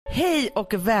Hej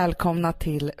och välkomna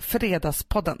till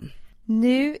Fredagspodden.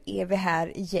 Nu är vi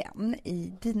här igen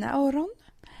i dina öron,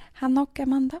 Hanna och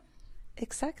Amanda.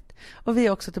 Exakt. Och vi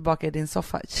är också tillbaka i din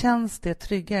soffa. Känns det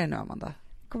tryggare nu, Amanda?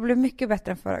 Det kommer bli mycket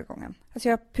bättre än förra gången. Alltså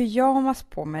jag har pyjamas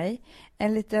på mig,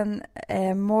 en liten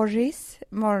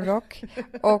morgonrock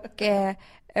och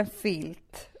en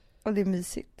filt. Och det är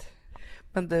mysigt.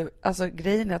 Men du, alltså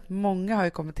grejen är att många har ju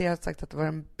kommenterat och sagt att det var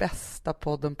den bästa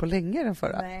podden på länge den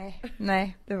förra.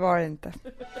 Nej, det var det inte.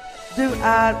 Du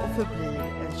är och förblir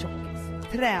en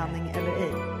tjockis. Träning eller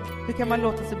ej. Hur kan man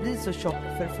låta sig bli så tjock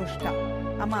för det första?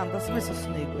 Amanda som är så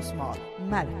snygg och smal.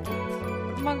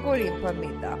 Märkligt. Man går in på en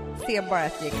middag, ser bara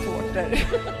ett gäng tårtor.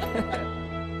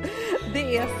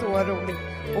 Det är så roligt.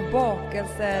 Och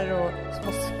bakelser och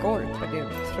små skorpor. Det är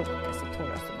de tråkigaste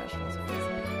torraste människorna som finns.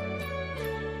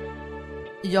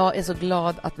 Jag är så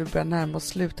glad att vi börjar närma oss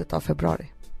slutet av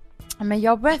februari. Men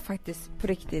jag börjar faktiskt på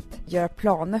riktigt göra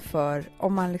planer för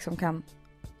om man liksom kan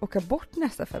åka bort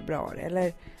nästa februari.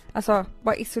 Eller alltså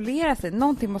bara isolera sig.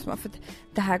 Någonting måste man, för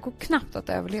det här går knappt att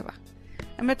överleva.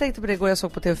 Men jag tänkte på det igår, jag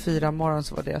såg på TV4 morgon,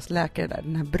 så var deras läkare där,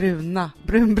 den här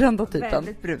brunbrända typen.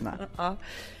 Väldigt bruna. Ja.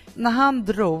 När han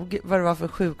drog vad det var för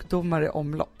sjukdomar i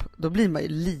omlopp, då blir man ju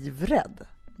livrädd.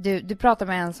 Du pratar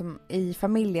med en som i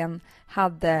familjen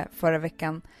hade förra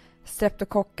veckan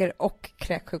streptokocker och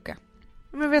kräksjuka.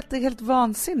 Men vet, det är helt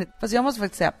vansinnigt. Fast jag måste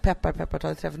faktiskt säga, peppar ta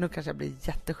det träff, för nu kanske jag blir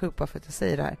jättesjuk bara för att jag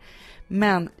säger det här.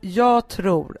 Men jag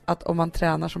tror att om man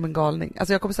tränar som en galning,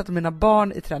 alltså jag kommer sätta mina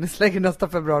barn i träningsläger nästa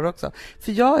februari också.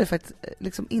 För jag har ju faktiskt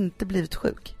liksom inte blivit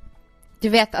sjuk. Du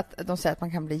vet att de säger att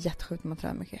man kan bli jättesjuk när man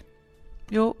tränar mycket.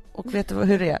 Jo, och vet du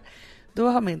hur det är? Då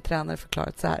har min tränare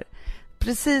förklarat så här.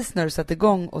 Precis när du sätter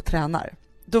igång och tränar,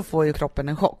 då får ju kroppen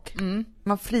en chock.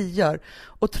 Man frigör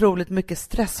otroligt mycket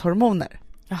stresshormoner.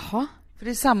 Jaha. För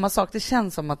det är samma sak, det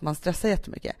känns som att man stressar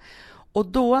jättemycket. Och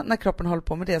då när kroppen håller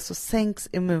på med det så sänks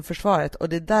immunförsvaret, och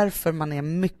det är därför man är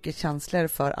mycket känsligare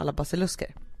för alla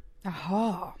basilusker.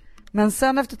 Jaha. Men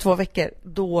sen efter 2 veckor,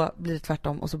 då blir det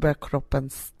tvärtom och så börjar kroppen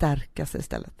stärka sig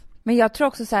istället. Men jag tror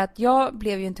också så här att jag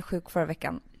blev ju inte sjuk förra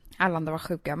veckan. Alla andra var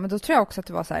sjuka. Men då tror jag också att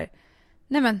det var så här,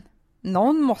 nej men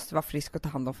någon måste vara frisk och ta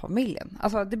hand om familjen.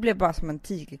 Alltså det blev bara som en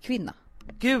tigerkvinna.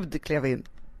 Gud klev in.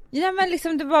 Ja men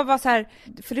liksom det bara var så här,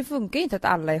 för det funkar ju inte att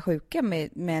alla är sjuka med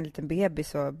en liten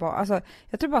bebis och bara, alltså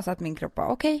jag tror bara så att min kropp bara,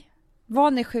 okej,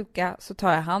 var ni sjuka så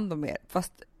tar jag hand om er.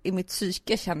 Fast i mitt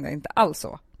psyke kände jag inte alls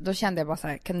så. Då kände jag bara så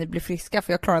här, kan ni bli friska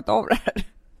för jag klarar inte av det här.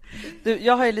 Du,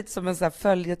 jag har ju lite som en så här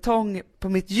följetong på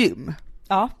mitt gym.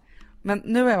 Ja. Men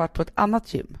nu har jag varit på ett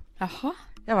annat gym. Jaha.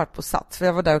 Jag har varit på Sats, för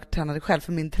jag var där och tränade själv,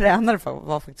 för min tränare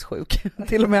var faktiskt sjuk.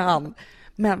 Till och med han.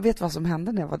 Men vet du vad som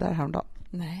hände när jag var där häromdagen?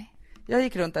 Nej. Jag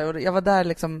gick runt där och jag var där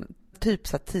liksom typ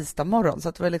så här tisdag morgon, så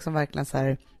att det var liksom verkligen så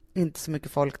här, inte så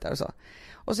mycket folk där och så.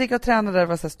 Och så gick jag och tränade där, det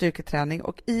var så här styrketräning,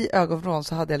 och i ögonvrån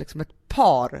så hade jag liksom ett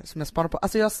par som jag spanade på.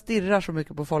 Alltså jag stirrar så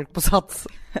mycket på folk på Sats.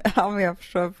 Ja men jag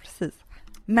förstår precis.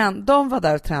 Men de var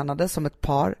där och tränade som ett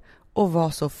par och var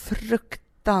så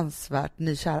fruktansvärt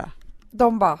nykära.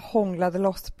 De bara hånglade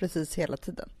loss precis hela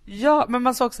tiden. Ja, men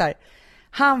man såg så här,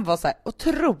 han var så här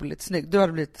otroligt snygg. Du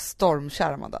hade blivit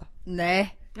stormkär, Amanda.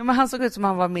 Nej. Ja, men han såg ut som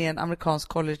han var med i en amerikansk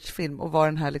collegefilm och var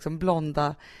den här liksom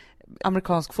blonda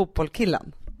amerikansk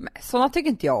fotbollskillen. Men såna tycker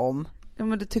inte jag om. Ja,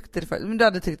 men du tyckte det förut. Men du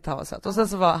hade tyckt att han var söt. Och sen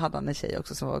så hade han en tjej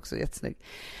också som var också jättesnygg.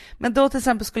 Men då till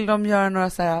exempel skulle de göra några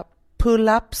så här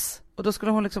pull-ups, och då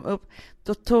skulle hon liksom upp.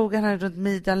 Då tog han henne runt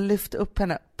midjan, lyfte upp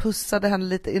henne, pussade henne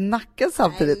lite i nacken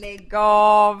samtidigt. Nej, lägg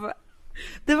av!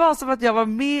 Det var som att jag var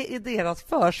med i deras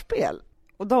förspel.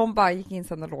 Och de bara gick in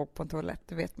sen och låg på en toalett,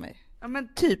 du vet mig. Ja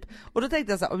men typ. Och då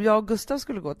tänkte jag så här, om jag och Gustav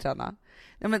skulle gå och träna,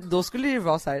 ja men då skulle det ju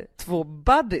vara så här 2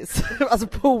 buddies, alltså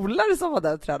polare som var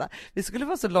där och träna. Vi skulle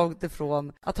vara så långt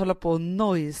ifrån att hålla på och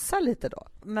nojsa lite då.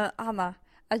 Men Hanna,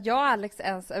 att jag och Alex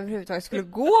ens överhuvudtaget skulle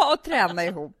gå och träna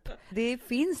ihop, det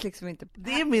finns liksom inte.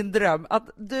 Det är min dröm att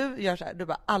du gör så här, du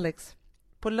bara, Alex,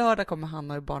 på lördag kommer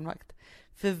Hanna i barnvakt,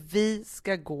 för vi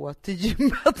ska gå till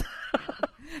gymmet.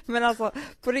 Men alltså,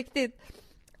 på riktigt,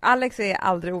 Alex är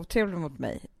aldrig otrevlig mot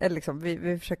mig. Eller liksom,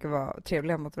 vi försöker vara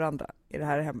trevliga mot varandra i det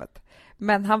här hemmet.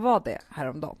 Men han var det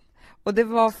häromdagen. Och det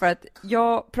var för att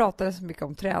jag pratade så mycket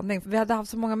om träning. Vi hade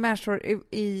haft så många människor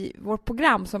i vårt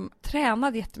program som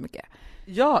tränade jättemycket.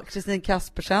 Ja, Kristin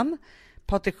Kaspersen,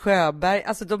 Patrik Sjöberg,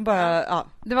 alltså de bara, ja.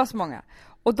 Det var så många.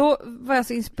 Och då var jag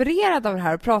så inspirerad av det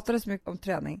här och pratade så mycket om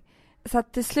träning. Så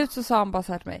att till slut så sa han bara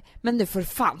så här till mig, men nu får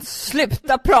fan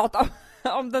sluta prata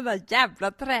om den där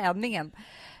jävla träningen.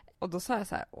 Och då sa jag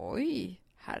så här, oj,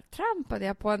 här trampade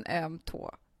jag på en öm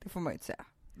tå. Det får man ju inte säga.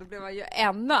 Då blev jag ju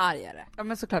ännu argare. Ja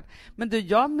men såklart. Men du,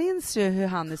 jag minns ju hur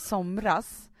han i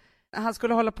somras Han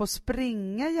skulle hålla på att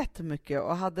springa jättemycket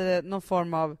och hade någon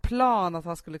form av plan att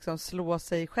han skulle liksom slå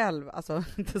sig själv. Alltså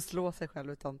inte slå sig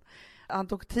själv, utan han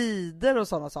tog tider och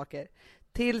sådana saker.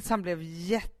 Tills han blev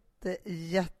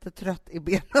jättetrött i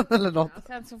benen eller något. Ja,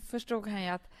 sen så förstod han ju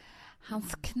att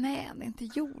hans knän inte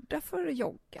gjorda för att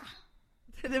jogga.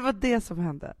 Det var det som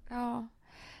hände. Ja.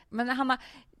 Men Hanna,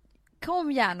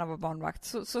 kom gärna vara barnvakt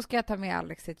så ska jag ta med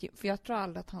Alex hit, för jag tror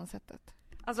aldrig att han sett det.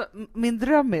 Alltså, min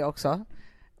dröm är också,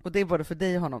 och det är både för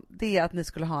dig och honom, det är att ni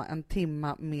skulle ha en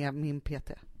timma med min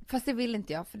PT. Fast det vill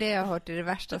inte jag, för det har jag hört är det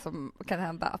värsta som kan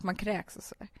hända, att man kräks och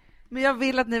så. Men jag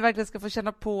vill att ni verkligen ska få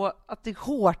känna på att det är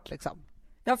hårt liksom.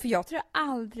 Ja, för jag tror jag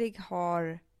aldrig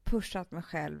har pushat mig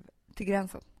själv till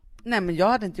gränsen. Nej, men jag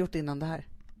hade inte gjort det innan det här.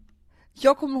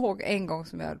 Jag kommer ihåg en gång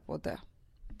som jag höll på att dö.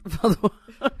 Vadå?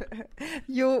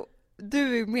 Jo,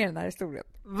 du är ju med i den här historien.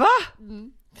 Va?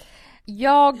 Mm.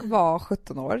 Jag var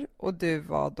 17 år och du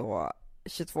var då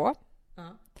 22.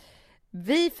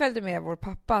 Vi följde med vår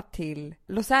pappa till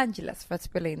Los Angeles för att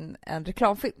spela in en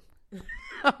reklamfilm.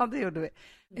 Ja, det gjorde vi.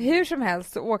 Hur som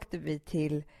helst så åkte vi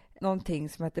till någonting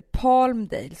som heter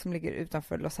Palmdale som ligger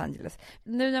utanför Los Angeles.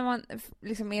 Nu när man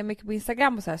liksom är mycket på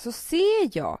Instagram och så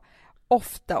ser jag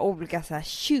ofta olika så här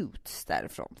shoots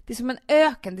därifrån. Det är som en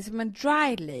öken, det är som en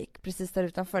dry lake precis där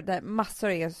utanför där massor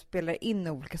av er spelar in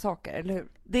olika saker, eller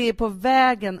hur? Det är på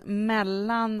vägen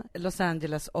mellan Los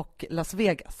Angeles och Las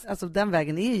Vegas. Alltså den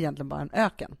vägen är egentligen bara en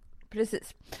öken.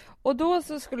 Precis. Och då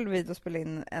så skulle vi då spela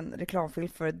in en reklamfilm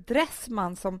för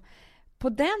Dressman som på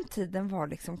den tiden var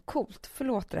liksom coolt.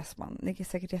 Förlåt Dressman, ni är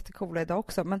säkert jättecoola idag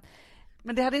också, men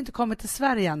det hade inte kommit till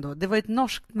Sverige ändå. Det var ett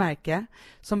norskt märke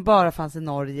som bara fanns i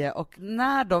Norge, och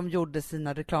när de gjorde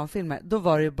sina reklamfilmer då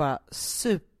var det ju bara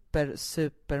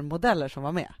supermodeller som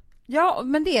var med. Ja,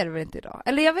 men det är det väl inte idag?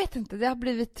 Eller jag vet inte, det har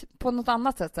blivit på något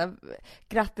annat sätt. Så här,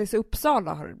 grattis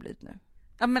Uppsala har det blivit nu.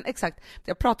 Ja, men exakt.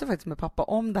 Jag pratade faktiskt med pappa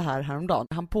om det här häromdagen.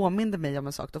 Han påminde mig om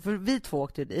en sak då, för vi två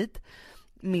åkte ju dit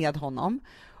med honom.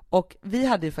 Och vi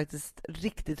hade ju faktiskt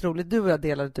riktigt roligt. Du och jag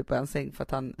delade typ en säng för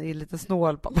att han är lite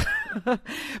snål, pappa.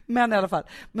 Men i alla fall.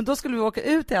 Men då skulle vi åka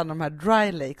ut i en av de här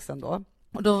dry lakesen då.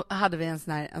 Och då hade vi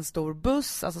en stor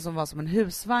buss, alltså som var som en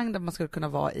husvagn där man skulle kunna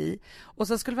vara i. Och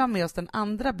så skulle vi ha med oss den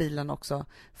andra bilen också,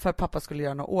 för pappa skulle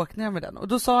göra några åkningar med den. Och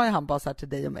då sa han bara så här till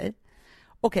dig och mig: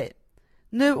 okej,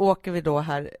 nu åker vi då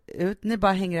här ut. Ni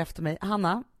bara hänger efter mig.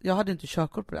 Hanna, jag hade inte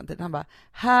körkort på den tiden. Han bara: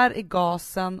 här är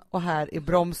gasen och här är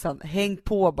bromsen. Häng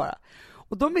på bara.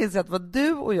 Och då minns jag att det var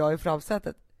du och jag i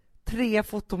framsätet. 3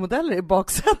 fotomodeller i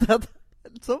baksätet.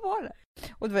 Så var det.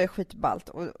 Och det var ju skitballt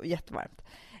och jättevarmt.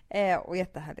 Och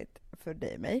jättehärligt för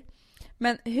dig och mig.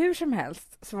 Men hur som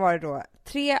helst så var det då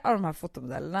 3 av de här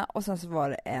fotomodellerna och sen så var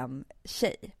det en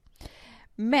tjej.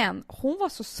 Men hon var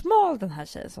så smal, den här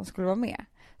tjejen som skulle vara med.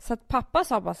 Så att pappa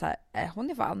sa bara så här: hon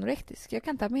är för anorektisk, jag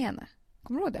kan inte ha med henne.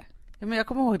 Kommer du ihåg det? Ja, men jag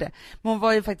kommer ihåg det. Men hon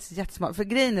var ju faktiskt jättesmal. För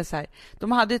grejen är så här,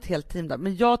 de hade ett helt team där,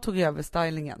 men jag tog över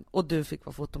stylingen och du fick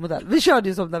vara fotomodell. Vi körde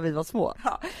ju som när vi var små.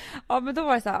 Ja, men då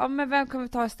var det så här: men vem kan vi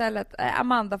ta istället?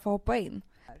 Amanda får hoppa in.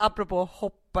 Apropå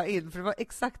hoppa in, för det var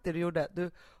exakt det du gjorde.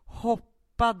 Du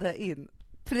hoppade in.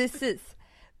 Precis.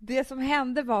 Det som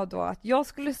hände var då att jag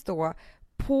skulle stå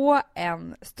på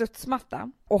en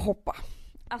studsmatta och hoppa.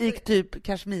 Alltså, gick typ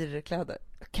kashmirkläder.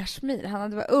 Kashmir, han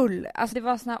hade var ull. Alltså det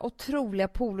var såna otroliga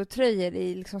polotröjor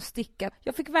i liksom stickat.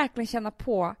 Jag fick verkligen känna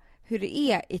på hur det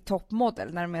är i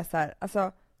toppmodell när de är så här,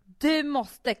 alltså du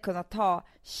måste kunna ta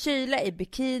kyla i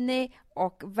bikini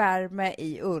och värme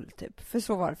i ull typ. För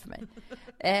så var det för mig.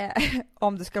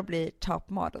 Om det ska bli top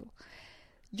model.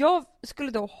 Jag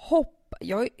skulle då hoppa.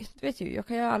 Jag vet ju, jag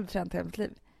kan ju aldrig tränat hela mitt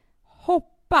liv.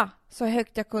 Hoppa så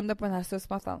högt jag kunde på den här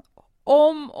studsmattan.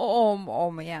 Om och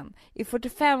om igen. I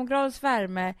 45 graders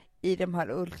värme i de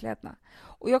här ullkläderna.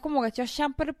 Och jag kommer ihåg att jag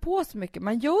kämpade på så mycket.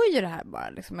 Man gör ju det här bara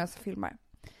liksom när jag filmar.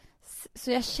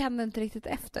 Så jag kände inte riktigt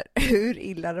efter hur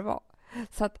illa det var.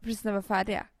 Så att precis när vi var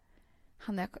färdiga.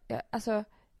 Alltså,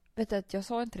 vet du att jag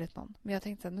sa inte det till någon. Men jag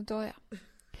tänkte att nu dör jag.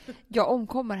 Jag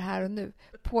omkommer här och nu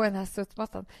på den här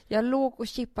studsmattan. Jag låg och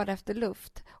kippade efter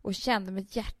luft och kände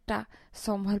mitt hjärta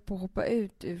som höll på att hoppa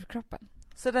ut ur kroppen.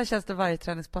 Så där känns det varje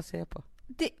träningspass jag är på.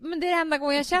 Men det är det enda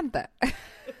gången jag kände.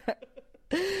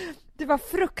 Det var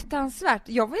fruktansvärt.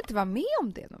 Jag vill inte vara med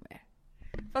om det något mer.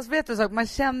 Fast vet du så, man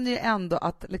känner ju ändå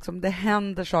att liksom det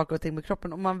händer saker och ting med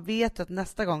kroppen. Och man vet att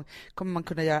nästa gång kommer man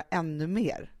kunna göra ännu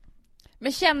mer.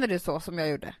 Men känner du så som jag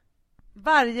gjorde?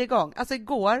 Varje gång. Alltså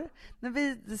igår,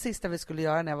 det sista vi skulle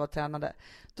göra när jag var tränade,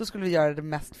 då skulle vi göra det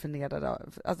mest förnedrande.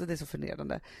 Alltså det är så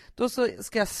förnedrande. Då så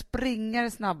ska jag springa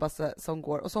det snabbaste som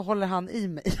går och så håller han i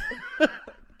mig.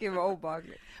 Gud vad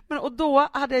obehagligt. Men och då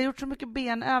hade jag gjort så mycket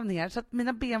benövningar så att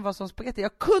mina ben var som spagetti.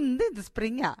 Jag kunde inte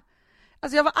springa.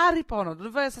 Alltså jag var arg på honom. Då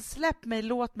var jag så släpp mig,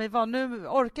 låt mig vara. Nu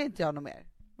orkar inte jag något mer.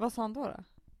 Vad sa han då?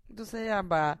 Då säger han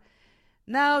bara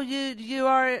now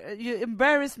you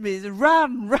embarrass me.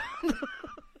 Run.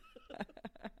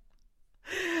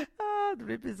 Det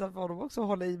blir pinsamt för honom också att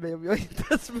hålla i mig om jag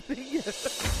inte springer.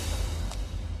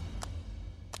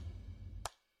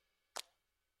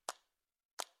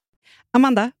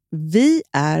 Amanda, vi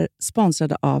är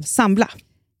sponsrade av Sambla.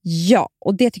 Ja,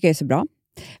 och det tycker jag är så bra.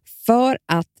 För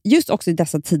att just också i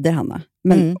dessa tider, Hanna,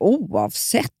 men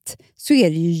oavsett så är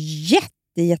det ju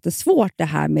jättesvårt det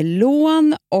här med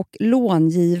lån och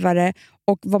långivare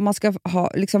och vad man ska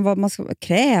ha, liksom vad man ska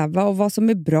kräva och vad som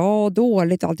är bra och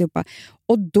dåligt och alltihopa.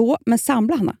 Och då, men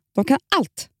Sambla, Hanna, de kan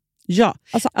allt. Ja,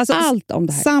 alltså allt om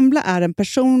det här. Sambla är en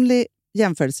personlig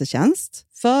jämförelsetjänst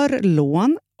för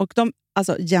lån och de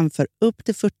jämför upp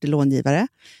till 40 långivare,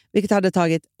 vilket hade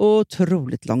tagit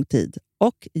otroligt lång tid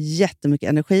och jättemycket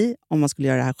energi om man skulle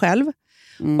göra det här själv.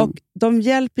 Och de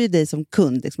hjälper ju dig som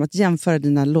kund liksom, att jämföra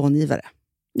dina långivare.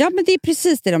 Ja, men det är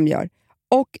precis det de gör.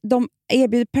 Och de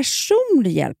erbjuder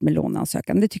personlig hjälp med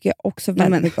låneansökan. Det tycker jag också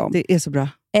väldigt mycket om. Det är så bra.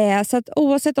 Så att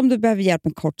oavsett om du behöver hjälp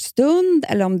en kort stund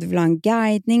eller om du vill ha en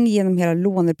guidning genom hela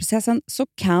låneprocessen så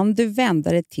kan du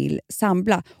vända dig till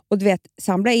Sambla. Och du vet,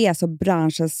 Sambla är alltså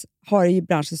branschens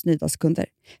nyaste kunder.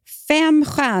 5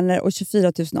 stjärnor och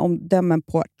 24 000 omdömen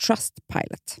på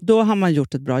Trustpilot. Då har man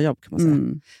gjort ett bra jobb kan man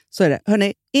säga. Så är det.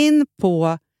 Hörrni, in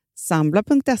på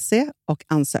sambla.se och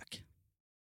ansök.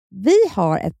 Vi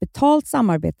har ett betalt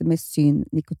samarbete med Syn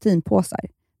nikotinpåsar.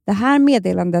 Det här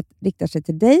meddelandet riktar sig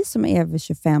till dig som är över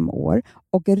 25 år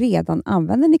och redan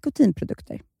använder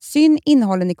nikotinprodukter. Syn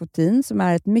innehåller nikotin som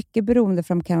är ett mycket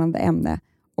beroendeframkallande ämne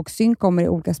och Syn kommer i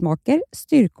olika smaker,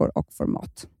 styrkor och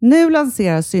format. Nu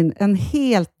lanserar Syn en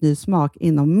helt ny smak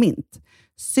inom mint.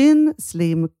 Syn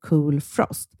Slim Cool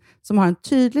Frost som har en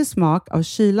tydlig smak av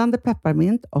kylande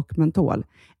pepparmint och mentol.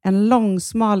 En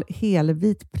långsmal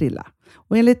helvit prilla.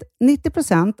 Och enligt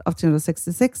 90% av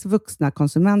 366 vuxna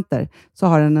konsumenter så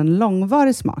har den en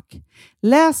långvarig smak.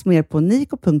 Läs mer på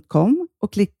niko.com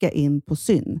och klicka in på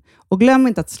Syn. Och glöm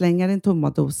inte att slänga din tomma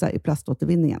dosa i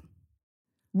plaståtervinningen.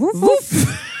 Woof, woof.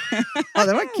 Ja,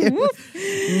 det var kul.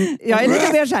 Jag är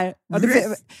lite mer så här. Ja,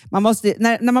 man måste,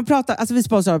 när man pratar, alltså vi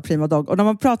sponsrar av Prima Dog och när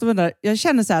man pratar med den där, jag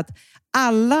känner så här att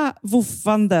alla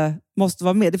woofande måste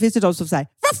vara med. Det finns ju de som säger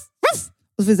woof, woof,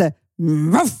 och så finns det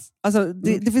woof. Alltså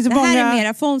det finns ju många. Det här är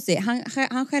mera Fonzie.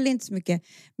 Han skäller inte så mycket,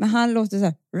 men han låter så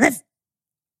här woof,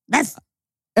 woof.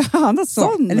 Han har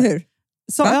sån. Eller hur?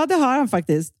 Så, ja, det har han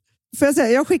faktiskt. Får jag säga,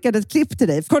 jag skickade ett klipp till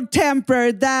dig.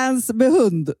 Contemporary dance med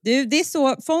hund. Du, det är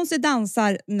så Fonzie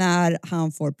dansar när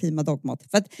han får Prima Dog-mat.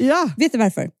 För att, ja. Vet du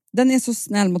varför? Den är så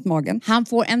snäll mot magen. Han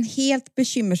får en helt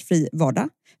bekymmersfri vardag.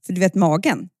 För du vet,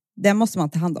 magen, den måste man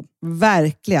ta hand om.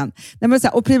 Verkligen. Nej, men så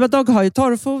här, och Prima Dog har ju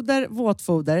torrfoder,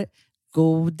 våtfoder,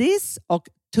 godis och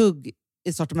tugg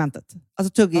i sortimentet.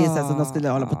 Alltså tugg i som de skulle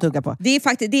hålla på att tugga på. Det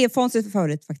är Fonzies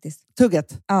favorit faktiskt.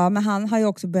 Tugget. Ja, men han har ju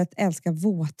också börjat älska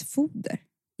våtfoder.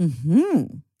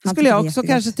 Det skulle jag också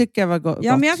kanske tycka var gott.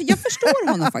 Ja, men jag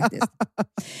förstår honom faktiskt.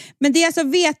 Men det är alltså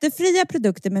vetefria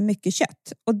produkter med mycket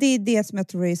kött. Och det är det som jag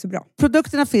tror är så bra.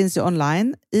 Produkterna finns ju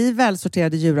online, i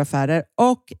välsorterade djuraffärer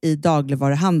och i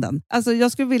dagligvaruhandeln. Alltså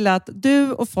jag skulle vilja att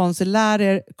du och Fonzie lär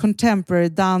er contemporary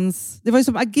dans. Det var ju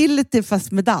som agility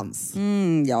fast med dans.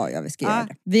 Ja, vi ska göra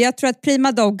det. Jag tror att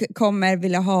Prima Dog kommer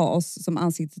vilja ha oss som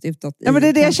ansiktet utåt. Ja, men det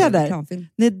är det jag känner.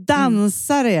 Ni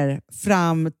dansar er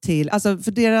fram till... Alltså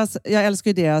för deras... Jag älskar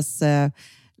ju deras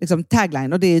liksom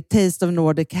tagline och det är Taste of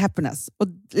Nordic Happiness. Och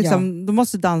liksom, då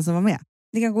måste dansen vara med.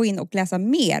 Ni kan gå in och läsa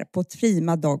mer på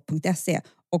primadog.se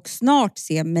och snart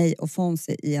se mig och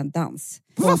Fonzie i en dans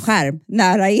på en skärm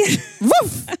nära er.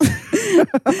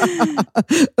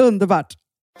 Underbart.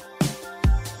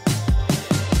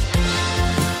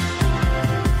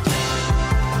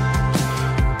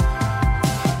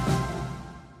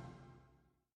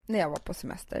 När jag var på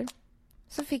semester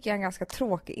så fick jag en ganska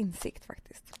tråkig insikt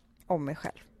faktiskt om mig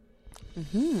själv.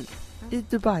 I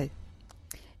Dubai.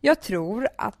 Jag tror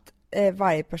att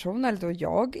varje person, eller då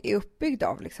jag, är uppbyggd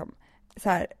av liksom, så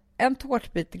här, en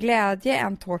tårtbit glädje,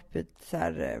 en tårtbit så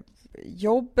här,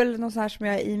 jobb eller något så här som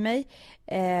jag är i mig.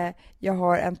 Jag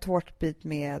har en tårtbit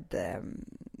med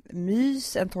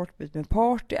mys, en tårtbit med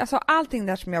party. Alltså allting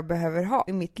där som jag behöver ha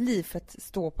i mitt liv för att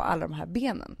stå på alla de här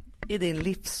benen. I din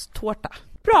livstårta.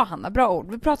 Bra Hanna, bra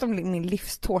ord. Vi pratar om min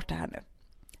livstårta här nu.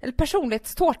 Eller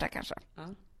personlighetstårta kanske.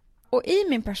 Och i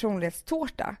min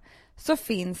personlighetstårta så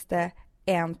finns det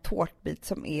en tårtbit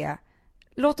som är,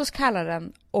 låt oss kalla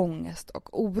den ångest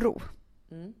och oro.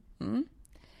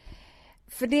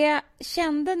 För det jag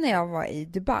kände när jag var i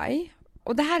Dubai,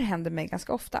 och det här händer mig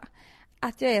ganska ofta,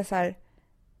 att jag är så här,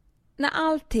 när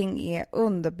allting är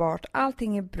underbart,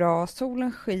 allting är bra,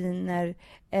 solen skiner,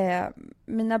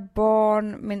 mina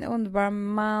barn, min underbara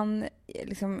man,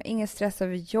 liksom ingen stress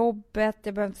över jobbet,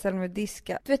 jag behöver inte ställa mig och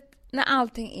diska. Du vet, när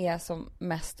allting är som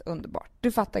mest underbart,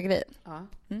 du fattar grejen. Ja.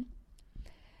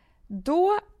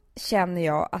 Då känner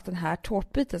jag att den här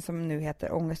tårtbiten som nu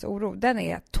heter ångest och oro, den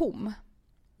är tom.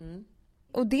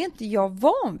 Och det är inte jag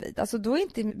van vid. Alltså då är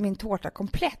inte min tårta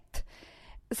komplett.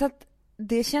 Så att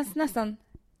det känns nästan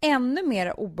ännu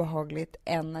mer obehagligt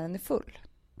än när den är full.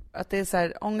 Att det är så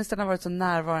här, ångesten har varit så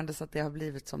närvarande så att det har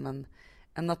blivit som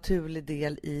en naturlig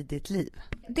del i ditt liv.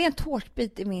 Det är en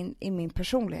tårtbit i min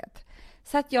personlighet.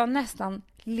 Så att jag nästan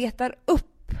letar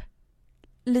upp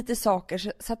lite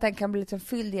saker så att den kan bli liksom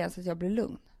fylld igen så att jag blir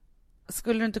lugn.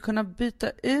 Skulle du inte kunna byta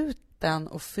ut den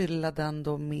och fylla den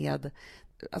då med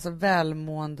alltså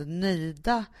välmående,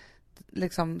 nöjda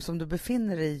liksom, som du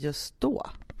befinner dig i just då?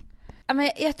 Ja,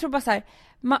 men jag tror bara så här,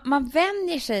 man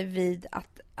vänjer sig vid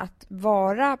att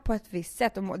vara på ett visst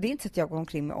sätt. Och det är inte så att jag går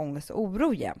omkring med ångest och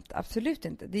oro jämt. Absolut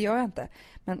inte, det gör jag inte.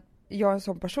 Men jag är en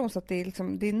sån person så att det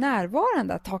är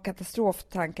närvarande att ha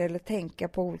katastroftankar eller tänka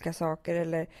på olika saker.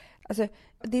 Eller, alltså,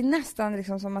 det är nästan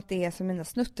liksom som att det är som mina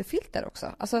snuttefilter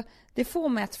också. Alltså, det får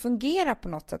mig att fungera på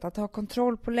något sätt, att ha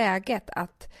kontroll på läget,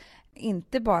 att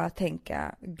inte bara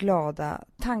tänka glada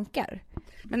tankar.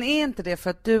 Men är inte det för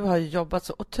att du har jobbat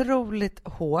så otroligt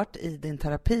hårt i din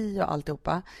terapi och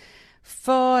alltihopa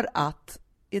för att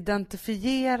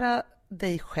identifiera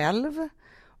dig själv,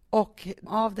 och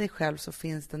av dig själv så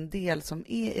finns det en del som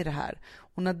är i det här.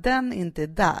 Och när den inte är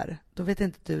där, då vet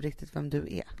inte du riktigt vem du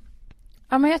är.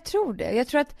 Ja, men jag tror det. Jag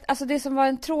tror att alltså, det som var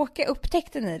en tråkiga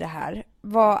upptäckten i det här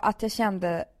var att jag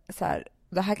kände så här,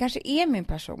 det här kanske är min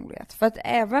personlighet. För att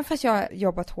även fast jag har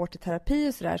jobbat hårt i terapi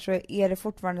och sådär, så är det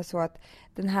fortfarande så att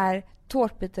den här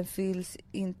tårtbiten fylls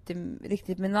inte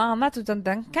riktigt med något annat, utan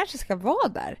den kanske ska vara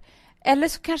där. Eller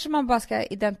så kanske man bara ska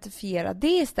identifiera det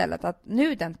istället, att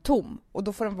nu är den tom och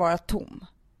då får den vara tom.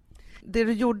 Det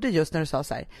du gjorde just när du sa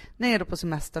så här, när är du på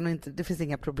semestern och det finns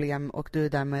inga problem och du är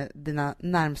där med dina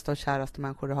närmsta och käraste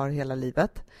människor du har hela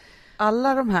livet.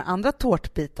 Alla de här andra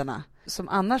tårtbitarna som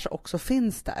annars också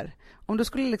finns där, om du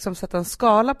skulle liksom sätta en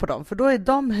skala på dem, för då är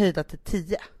de höjda till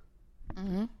 10.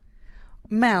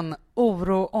 Men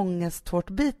oro- och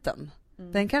ångesttårtbiten,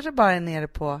 den kanske bara är nere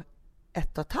på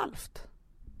 1,5.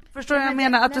 Förstår du vad jag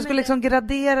menar? Att du skulle liksom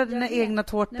gradera dina egna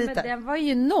tårtbitar. Nej, men den var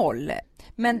ju 0.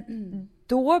 Men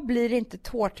då blir inte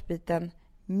tårtbiten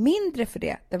mindre för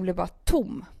det. Den blir bara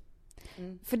tom.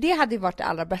 För det hade ju varit det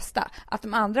allra bästa. Att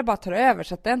de andra bara tar över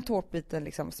så att den tårtbiten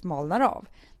liksom smalnar av.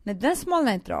 Nej, den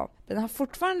smalnar inte av. Den har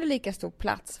fortfarande lika stor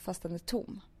plats fast den är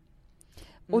tom.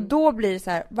 Och då blir det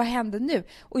så här, vad händer nu?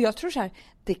 Och jag tror så här,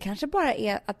 det kanske bara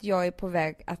är att jag är på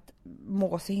väg att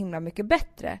må så himla mycket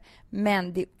bättre.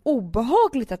 Men det är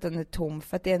obehagligt att den är tom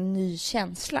för att det är en ny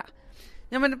känsla.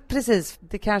 Ja, men precis.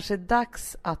 Det kanske är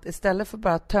dags att istället för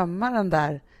bara tömma den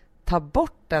där, ta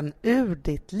bort den ur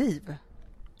ditt liv.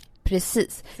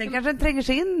 Precis. Sen kanske den tränger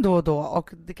sig in då och då och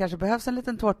det kanske behövs en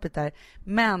liten tårtbit där.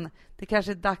 Men det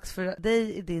kanske är dags för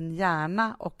dig i din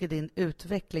hjärna och i din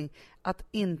utveckling att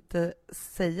inte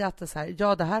säga att det är så här,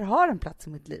 ja, det här har en plats i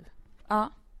mitt liv.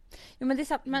 Ja. Jo, men det är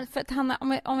sant. Men för att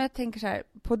Hanna, om jag tänker så här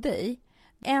på dig,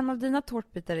 en av dina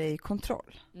tårtbitar är ju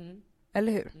kontroll.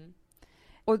 Eller hur?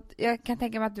 Och jag kan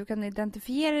tänka mig att du kan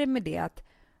identifiera dig med det, att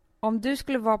om du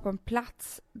skulle vara på en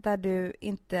plats där du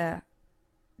inte,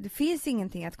 det finns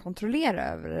ingenting att kontrollera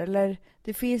över, eller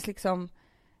det finns liksom,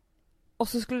 och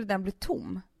så skulle den bli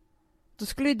tom, då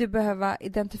skulle du behöva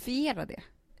identifiera det.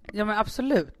 Ja, men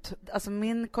absolut. Alltså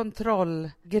min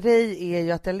kontrollgrej är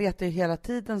ju att jag letar ju hela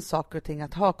tiden saker och ting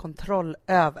att ha kontroll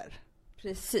över.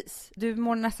 Precis. Du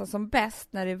mår nästan som bäst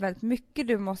när det är väldigt mycket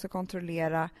du måste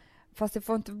kontrollera, fast det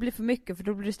får inte bli för mycket för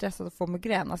då blir du stressad och får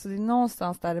migrän. Alltså det är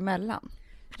någonstans däremellan.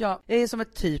 Ja, jag är som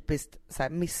ett typiskt så här,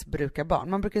 missbrukarbarn.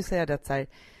 Man brukar säga det att så här,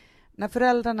 när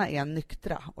föräldrarna är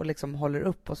nyktra och liksom håller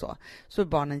upp och så är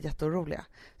barnen jätteoroliga.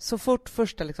 Så fort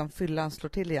första liksom fyllan slår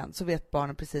till igen så vet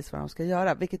barnen precis vad de ska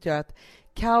göra. Vilket gör att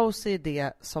kaos är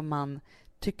det som man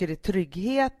tycker är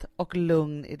trygghet och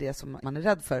lugn är det som man är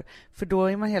rädd för. För då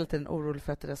är man hela tiden orolig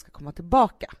för att det ska komma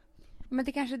tillbaka. Men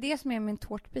det är kanske är det som är min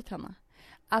tårtbit, Hanna.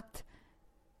 Att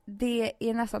det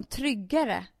är nästan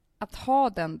tryggare att ha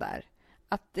den där.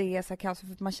 Att det är så kaos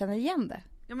för att man känner igen det.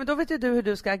 Ja, men då vet ju du hur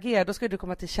du ska agera. Då ska du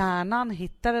komma till kärnan,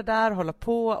 hitta det där, hålla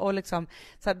på och liksom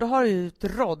så här, då har du ju ett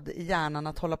råd i hjärnan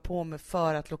att hålla på med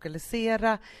för att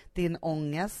lokalisera din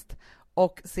ångest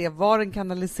och se var den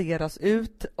kanaliseras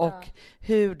ut och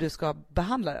hur du ska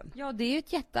behandla den. Ja, det är ju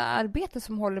ett jättearbete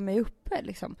som håller mig uppe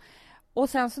liksom. Och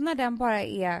sen så när den bara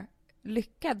är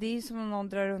lyckad, det är ju som om någon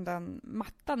drar undan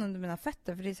mattan under mina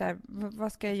fötter, för det är så här,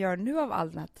 vad ska jag göra nu av all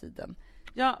den här tiden?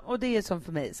 Ja, och det är som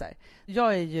för mig så här.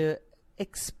 Jag är ju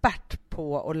expert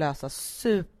på att lösa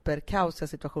superkaosiga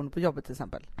situationer på jobbet till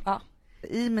exempel. Ja.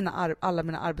 I alla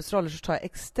mina arbetsroller så tar jag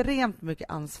extremt mycket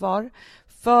ansvar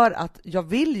för att jag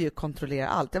vill ju kontrollera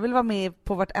allt. Jag vill vara med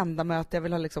på vartenda möte, jag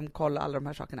vill ha liksom koll alla de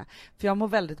här sakerna. För jag mår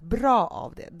väldigt bra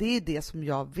av det. Det är det som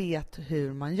jag vet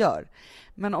hur man gör.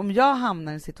 Men om jag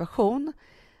hamnar i en situation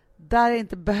där jag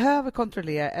inte behöver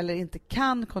kontrollera eller inte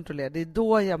kan kontrollera, det är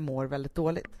då jag mår väldigt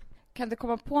dåligt. Kan du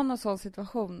komma på någon sån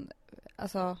situation?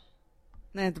 Alltså...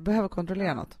 När jag inte behöver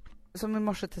kontrollera något. Som i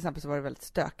morse till exempel så var det väldigt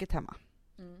stökigt hemma.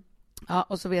 Mm. Ja,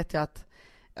 och så vet jag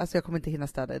att jag kommer inte hinna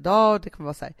städa idag. Och det kommer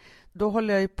vara så här. Då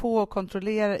håller jag ju på att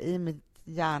kontrollera i min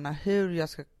hjärna hur jag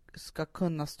ska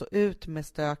kunna stå ut med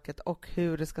stöket och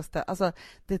hur det ska städa. Alltså,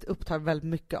 det upptar väldigt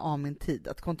mycket av min tid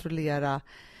att kontrollera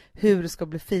hur det ska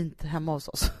bli fint hemma hos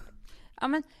oss. Ja,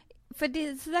 men för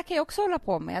det, så där kan jag också hålla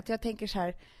på med. Att jag tänker så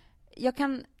här,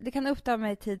 det kan uppta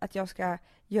mig tid att jag ska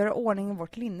göra ordning i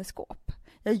vårt linneskåp.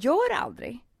 Jag gör det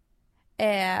aldrig.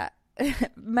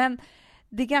 Men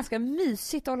det är ganska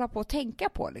mysigt att hålla på och tänka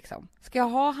på. Liksom. Ska jag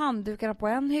ha handdukarna på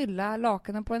en hylla,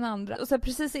 lakanen på en andra? Och så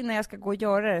precis innan jag ska gå och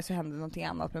göra det så händer någonting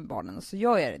annat med barnen. Och så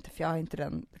gör jag det inte, för jag har inte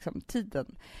den liksom,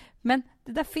 tiden. Men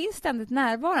det där finns ständigt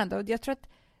närvarande. Och jag tror att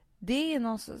det är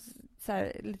någon så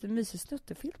här, lite mysig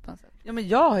snuttefilt på något sätt. Ja, men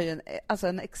jag har ju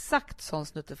en exakt sån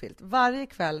snuttefilt. Varje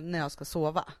kväll när jag ska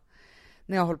sova.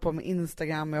 När jag håller på med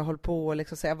Instagram och jag håller på och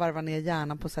liksom, så jag varvar ner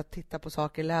hjärnan på att titta på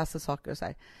saker, läsa saker och så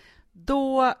här.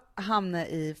 Då hamnar jag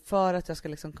i, för att jag ska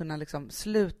liksom kunna liksom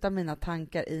sluta mina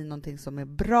tankar i någonting som är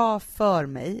bra för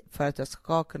mig, för att jag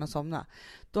ska kunna somna.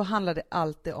 Då handlar det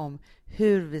alltid om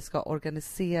hur vi ska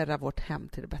organisera vårt hem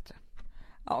till det bättre.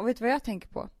 Ja, och vet du vad jag tänker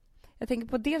på? Jag tänker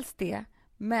på dels det,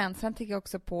 men sen tänker jag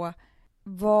också på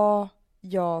vad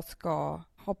jag ska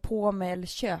ha på mig eller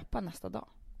köpa nästa dag.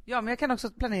 Ja, men jag kan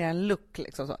också planera en look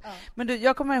liksom så. Ja. Men du,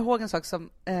 jag kommer ihåg en sak som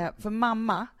för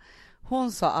mamma,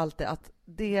 hon sa alltid att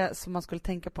det som man skulle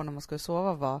tänka på när man skulle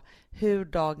sova var hur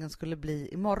dagen skulle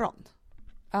bli imorgon.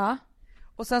 Ja.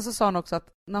 Och sen så sa hon också att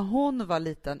när hon var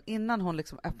liten, innan hon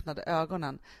liksom öppnade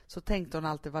ögonen, så tänkte hon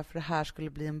alltid varför det här skulle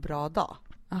bli en bra dag.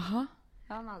 Aha.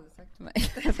 Det har han aldrig sagt till mig.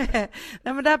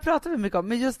 Nej, men det här pratar vi mycket om.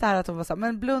 Men just det här att hon var så här,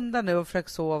 men blunda nu och försök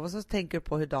sova och så tänker du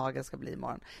på hur dagen ska bli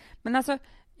imorgon. Men alltså,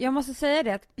 jag måste säga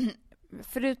det att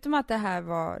förutom att det här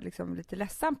var liksom lite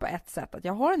ledsamt på ett sätt, att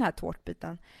jag har den här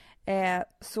tårtbiten,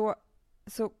 så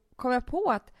kom jag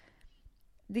på att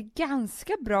det är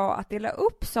ganska bra att dela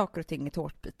upp saker och ting i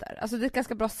tårtbitar. Alltså det är ett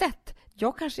ganska bra sätt.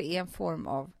 Jag kanske är en form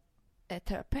av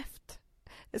terapeut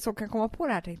som kan komma på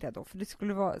det här, tänkte jag då. För det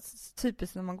skulle vara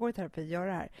typiskt när man går i terapi att göra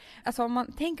det här. Alltså om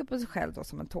man tänker på sig själv då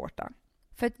som en tårta.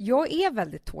 För att jag är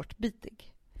väldigt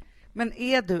tårtbitig. Men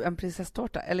är du en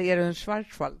prinsesstårta eller är du en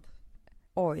Schwarzwald?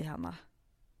 Oj, Hanna.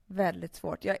 Väldigt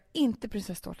svårt. Jag är inte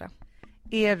prinsesstårta.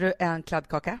 Är du en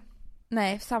kladdkaka?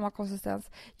 Nej, samma konsistens.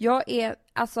 Jag är,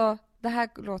 alltså, det här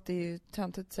låter ju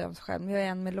töntigt att säga om sig själv, men jag är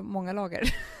en med många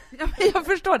lager. Ja, men jag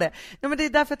förstår det. Ja, men det är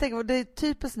därför jag tänker, det är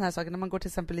typiskt såna här saker när man går till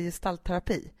exempel i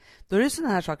gestaltterapi. Då är det såna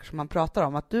här saker som man pratar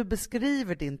om, att du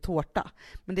beskriver din tårta.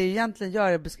 Men det är egentligen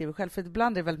jag beskriver själv, för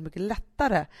ibland är det väldigt mycket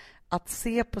lättare att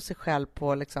se på sig själv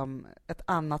på liksom ett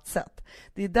annat sätt.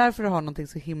 Det är därför du har någonting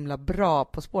så himla bra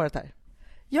på spåret här.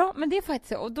 Ja, men det är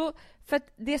faktiskt så. Och då, för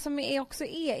att det som också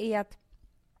är att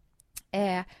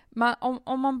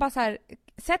om man bara så här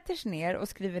sätter sig ner och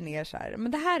skriver ner så här,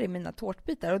 men det här är mina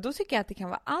tårtbitar, och då tycker jag att det kan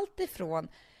vara allt ifrån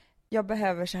jag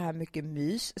behöver så här mycket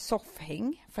mys,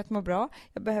 soffhäng för att må bra,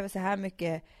 jag behöver så här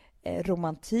mycket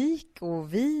romantik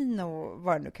och vin och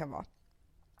vad det nu kan vara.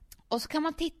 Och så kan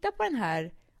man titta på den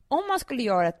här, om man skulle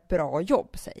göra ett bra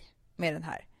jobb med den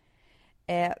här,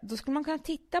 då skulle man kunna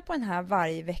titta på den här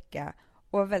varje vecka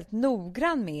och vara väldigt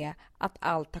noggrann med att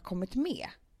allt har kommit med.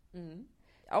 Mm.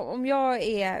 Om jag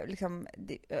är liksom,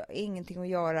 det är ingenting att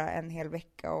göra en hel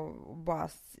vecka och bara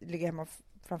ligga hemma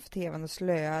framför tvn och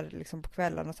slöar liksom på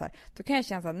kvällen och så här, då kan jag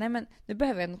känna att nej, men nu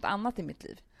behöver jag något annat i mitt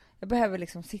liv. Jag behöver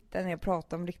liksom sitta ner och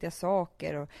prata om riktiga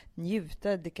saker och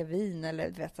njuta, dricka vin eller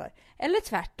du vet så här. Eller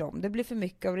tvärtom, det blir för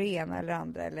mycket av det ena eller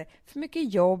andra, eller för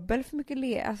mycket jobb eller för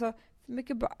mycket alltså för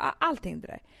mycket allting det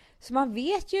där. Så man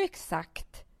vet ju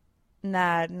exakt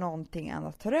när någonting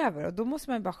annat tar över, och då måste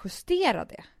man bara justera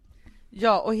det.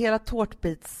 Ja, och hela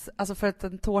tårtbits, alltså för att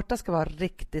en tårta ska vara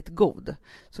riktigt god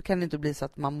så kan det inte bli så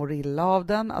att man mår illa av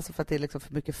den, alltså för att det är liksom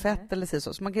för mycket fett eller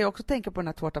så. Så man kan ju också tänka på den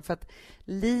här tårtan för att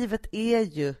livet är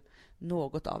ju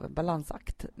något av en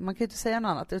balansakt. Man kan ju inte säga något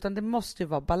annat, utan det måste ju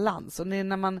vara balans. Och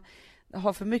när man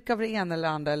har för mycket av det ena eller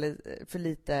andra eller för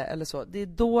lite eller så, det är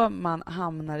då man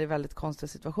hamnar i väldigt konstiga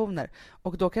situationer.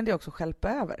 Och då kan det också stjälpa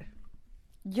över.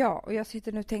 Ja, och jag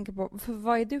sitter nu och tänker på,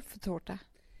 vad är du för tårta?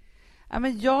 Ja,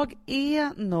 men jag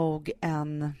är nog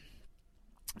en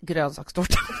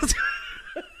grönsakstårta.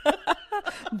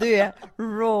 Du är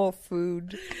raw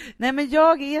food. Nej, men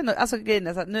jag är nog, alltså grejen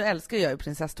är så att nu älskar jag ju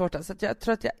prinsesstårta, så att jag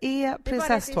tror att jag är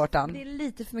prinsesstårtan. Det är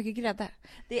lite för mycket grädde.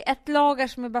 Det är ett lager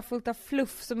som är bara fullt av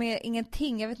fluff som är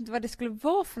ingenting. Jag vet inte vad det skulle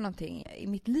vara för någonting i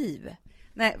mitt liv.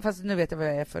 Nej, fast nu vet jag vad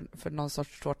jag är för någon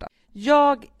sorts tårta.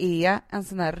 Jag är en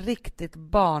sån här riktigt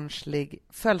barnslig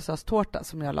födelsedagstårta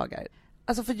som jag lagar.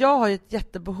 Alltså för jag har ju ett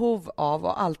jättebehov av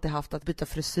och alltid haft att byta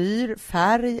frisyr,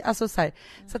 färg, alltså så här.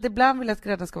 Så att ibland vill jag att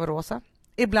grädden ska vara rosa.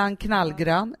 Ibland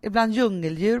knallgrön, ibland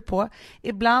djungeldjur på.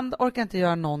 Ibland orkar jag inte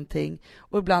göra någonting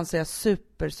och ibland så är jag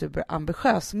super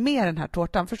ambitiös med den här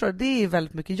tårtan. Förstår du? Det är ju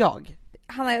väldigt mycket jag.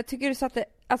 Hanna, jag tycker du satte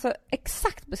alltså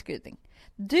exakt beskrivning.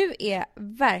 Du är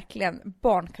verkligen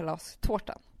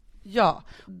barnkalastårtan. Ja,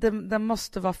 den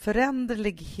måste vara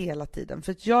föränderlig hela tiden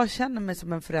för att jag känner mig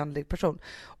som en föränderlig person.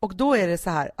 Och då är det så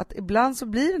här att ibland så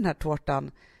blir den här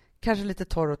tårtan kanske lite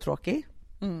torr och tråkig.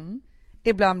 Mm.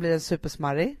 Ibland blir den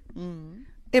supersmarrig. Mm.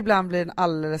 Ibland blir den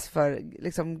alldeles för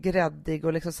liksom gräddig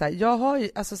och liksom så här. Jag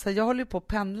håller ju på att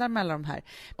pendla mellan de här.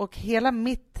 Och hela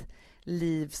mitt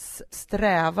livs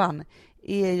strävan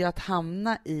är ju att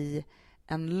hamna i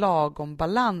en lagom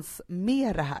balans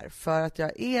med det här, för att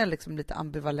jag är liksom lite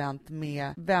ambivalent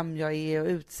med vem jag är och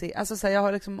utse. Alltså så här, jag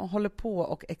har liksom håller på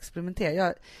och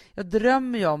experimenterar. Jag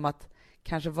drömmer ju om att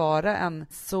kanske vara en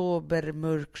sober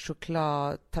mörk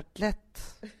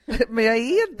chokladtartlett. Men jag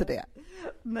är inte det.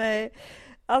 Nej,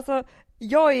 alltså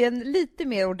jag är en lite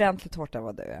mer ordentlig tårta än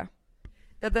vad du är.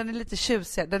 Ja, den är lite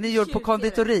tjusigare. Den är gjord på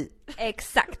konditori.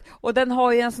 Exakt. Och den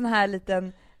har ju en sån här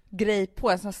liten grej på,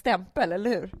 en sån här stämpel, eller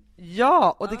hur?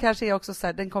 Ja, och det kanske är också så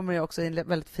här, den kommer ju också i en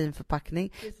väldigt fin förpackning.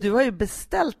 Precis. Du har ju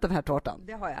beställt den här tårtan.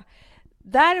 Det har jag.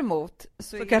 Däremot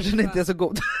så kanske den inte är så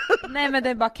god. Nej, men det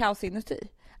är bara kaos inuti.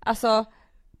 Alltså,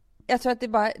 jag tror att det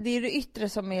är det yttre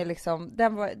som är liksom,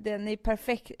 den är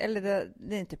perfekt, eller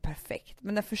det är inte perfekt,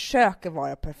 men den försöker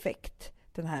vara perfekt,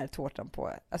 den här tårtan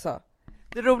på, alltså.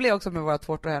 Det roliga också med våra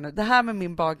tårtor här nu, det här med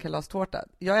min barnkalastårta,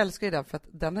 jag älskar ju den för att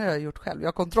den har jag gjort själv, jag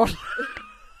har kontroll.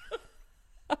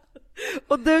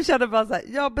 Och du känner bara så här,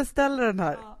 jag beställer den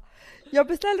här. Ja. Jag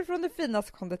beställer från det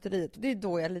finaste konditoriet, det är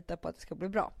då jag litar på att det ska bli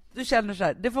bra. Du känner så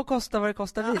här, det får kosta vad det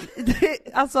kostar vill.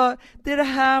 Det är det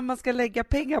här man ska lägga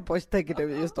pengar på, tänker du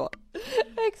just då.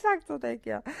 Exakt så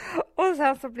tänker jag. Och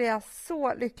sen så blir jag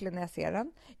så lycklig när jag ser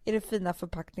den i den fina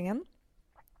förpackningen.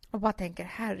 Och bara tänker,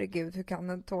 herregud, hur kan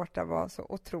en tårta vara så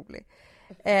otrolig?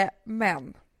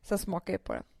 Men sen smakar jag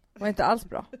på den. Det var inte alls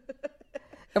bra.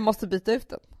 Jag måste byta ut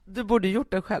den. Du borde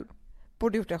gjort den själv.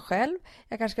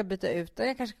 Jag kanske ska byta ut den.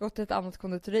 Jag kanske ska gå till ett annat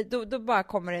konditori. Då bara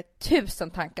kommer det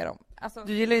 1000 tankar om. Alltså,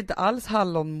 du gillar inte alls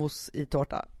hallonmousse i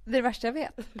tårta. Det är det värsta jag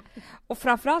vet. Och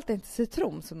framförallt inte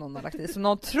citron som någon har lagt i. Som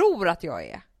någon tror att jag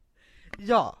är.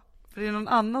 Ja, för det är någon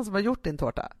annan som har gjort din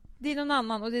tårta. Det är någon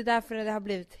annan och det är därför det har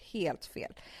blivit helt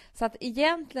fel. Så att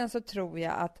egentligen så tror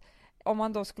jag att om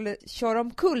man då skulle köra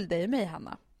omkull dig och mig,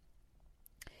 Hanna.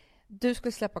 Du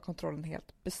skulle släppa kontrollen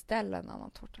helt. Beställa en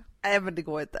annan tårta. Nej, men det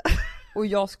går inte. Och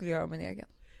jag skulle göra min egen.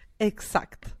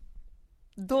 Exakt.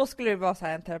 Då skulle det vara så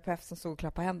här en terapeut som stod och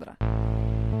klappade händerna.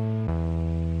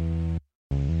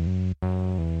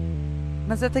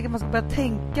 Men så jag tänker att man ska börja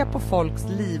tänka på folks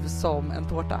liv som en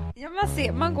tårta. Ja,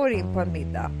 man går in på en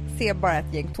middag, ser bara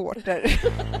ett gäng tårtor.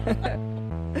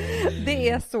 Det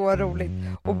är så roligt.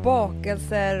 Och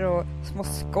bakelser och små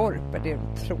skorpor, det är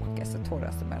de tråkigaste,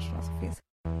 torraste människorna som finns.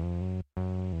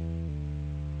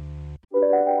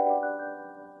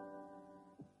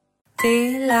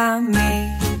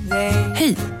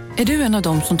 Hej, är du en av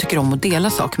dem som tycker om att dela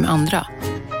saker med andra?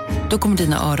 Då kommer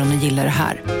dina öron att gilla det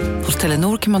här. Hos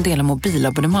Telenor kan man dela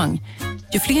mobilabonnemang.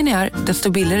 Ju fler ni är,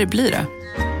 desto billigare blir det.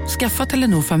 Skaffa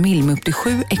Telenor familj med upp till 7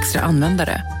 extra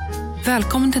användare.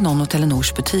 Välkommen till någon av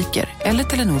Telenors butiker eller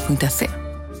telenor.se.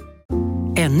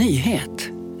 En nyhet.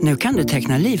 Nu kan du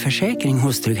teckna livförsäkring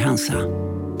hos Trygg Hansa.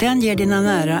 Den ger dina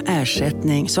nära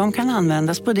ersättning som kan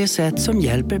användas på det sätt som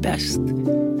hjälper bäst.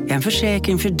 En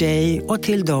försäkring för dig och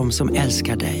till de som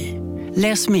älskar dig.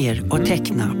 Läs mer och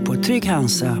teckna på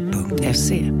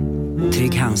trygghansa.se.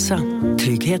 Trygg Hansa.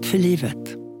 Trygghet för livet.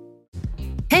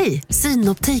 Hej,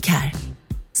 Synoptik här.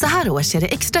 Så här års är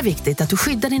det extra viktigt att du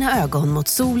skyddar dina ögon mot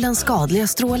solens skadliga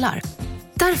strålar.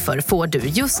 Därför får du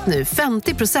just nu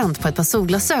 50% på ett par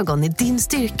solglasögon i din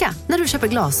styrka när du köper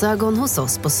glasögon hos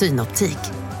oss på Synoptik.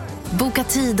 Boka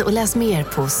tid och läs mer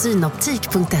på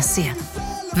synoptik.se.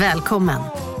 Välkommen!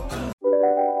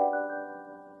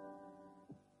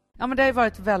 Ja, men det har ju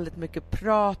varit väldigt mycket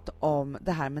prat om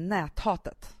det här med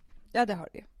näthatet. Ja, det har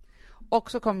det ju.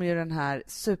 Och så kommer ju den här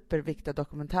superviktiga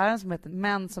dokumentären som heter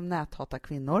Män som näthatar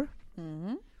kvinnor.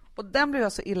 Mm. Och den blev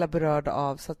jag så illa berörd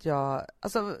av så att jag...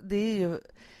 Alltså det är ju...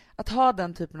 Att ha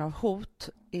den typen av hot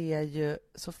är ju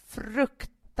så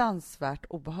fruktansvärt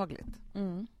obehagligt.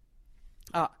 Mm.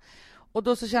 Ja. Och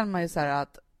då så känner man ju så här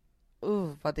att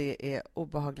vad det är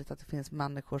obehagligt att det finns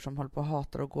människor som håller på och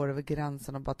hatar och går över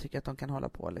gränsen och bara tycker att de kan hålla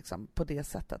på liksom, på det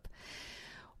sättet.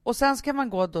 Och sen ska man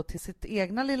gå då till sitt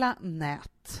egna lilla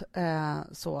nät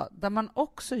så, där man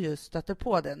också just stöter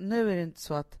på det. Nu är det inte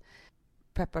så att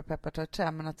peppar tar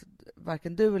trä, men att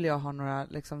varken du eller jag har några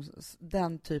liksom,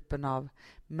 den typen av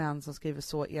män som skriver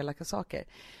så elaka saker.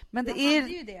 Men det jag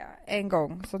hade ju det en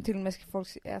gång som till och med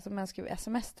män skrev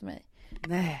sms till mig.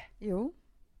 Nej. Jo.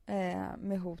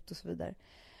 Med hot och så vidare.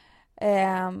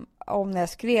 Om när jag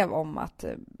skrev om att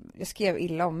jag skrev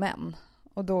illa om män.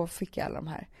 Och då fick jag alla de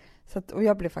här. Så att, och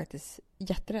jag blev faktiskt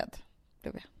jätterädd.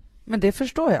 Men det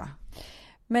förstår jag.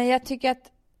 Men jag tycker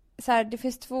att så här, det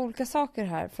finns två olika saker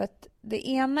här. För att det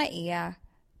ena är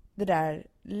det där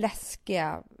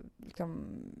läskiga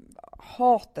liksom,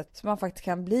 hatet som man faktiskt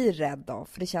kan bli rädd av.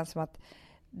 För det känns som att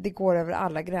det går över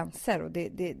alla gränser. Och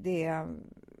det är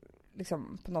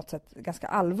liksom på något sätt ganska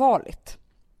allvarligt.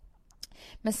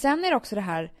 Men sen är det också det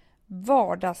här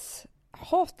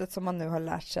vardagshatet som man nu har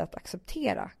lärt sig att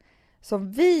acceptera.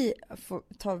 Som vi får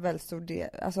ta väldigt stor del,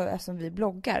 alltså eftersom vi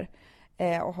bloggar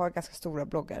och har ganska stora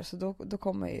bloggar, så då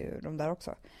kommer ju de där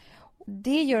också.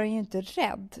 Det gör en ju inte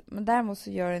rädd, men däremot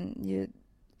så gör en ju,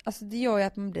 alltså det gör ju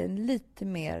att man blir en lite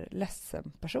mer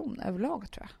ledsen person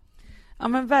överlag, tror jag. Ja,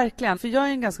 men verkligen, för jag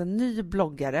är en ganska ny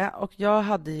bloggare och jag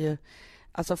hade ju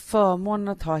alltså förmånen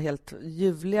att ha helt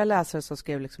ljuvliga läsare som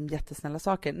skrev liksom jättesnälla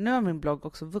saker. Nu har min blogg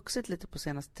också vuxit lite på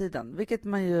senaste tiden, vilket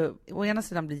man ju å ena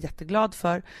sidan blir jätteglad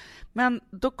för. Men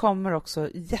då kommer också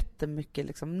jättemycket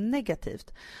liksom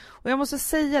negativt. Och jag måste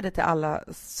säga det till alla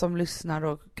som lyssnar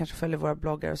och kanske följer våra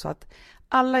bloggar och så, att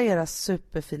alla era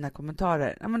superfina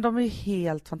kommentarer, ja, men de är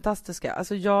helt fantastiska.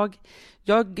 Alltså jag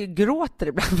gråter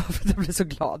ibland för att jag blir så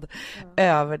glad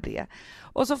över det.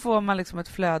 Och så får man liksom ett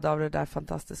flöde av det där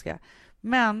fantastiska.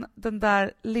 Men den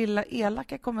där lilla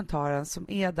elaka kommentaren som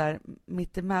är där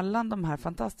mitt emellan de här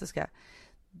fantastiska,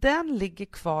 den ligger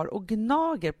kvar och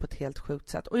gnager på ett helt sjukt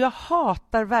sätt. Och jag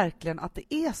hatar verkligen att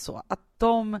det är så. Att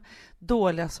de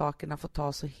dåliga sakerna får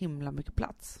ta så himla mycket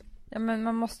plats. Ja, men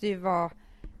man måste ju vara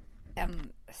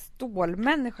en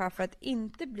stålmänniska för att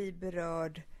inte bli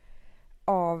berörd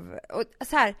av... Och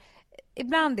så här,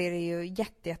 ibland är det ju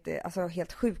jätte alltså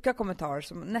helt sjuka kommentarer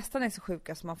som nästan är så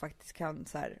sjuka som man faktiskt kan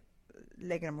så här,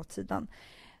 lägga dem åt sidan.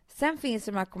 Sen finns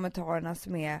det de här kommentarerna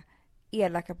som är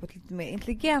elaka på ett lite mer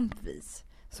intelligent vis.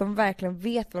 Som verkligen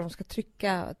vet vad de ska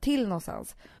trycka till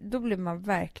någonstans. Då blir man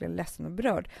verkligen ledsen och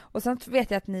berörd. Och sen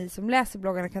vet jag att ni som läser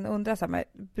bloggarna kan undra så här,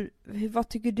 vad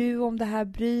tycker du om det här?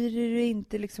 Bryr du dig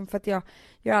inte? Liksom, för att jag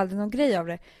gör aldrig någon grej av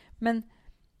det. Men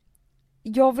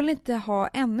jag vill inte ha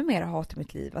ännu mer hat i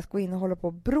mitt liv. Att gå in och hålla på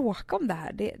och bråka om det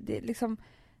här.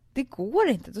 Det går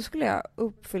inte. Då skulle jag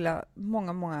uppfylla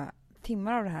många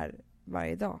timmar av det här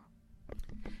varje dag.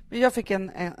 Jag fick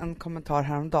en kommentar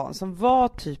häromdagen som var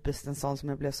typiskt en sån som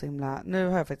jag blev så himla... Nu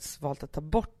har jag faktiskt valt att ta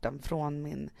bort den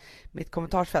från mitt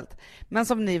kommentarsfält. Men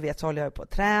som ni vet så håller jag på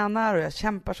att träna och jag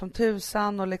kämpar som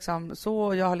tusan och liksom så.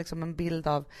 Och jag har liksom en bild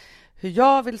av hur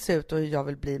jag vill se ut och hur jag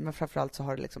vill bli. Men framförallt så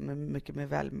har det liksom mycket med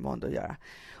välmående att göra.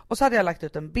 Och så hade jag lagt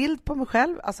ut en bild på mig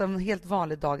själv, alltså en helt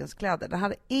vanlig dagens kläder. Den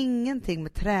hade ingenting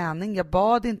med träning. Jag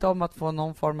bad inte om att få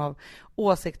någon form av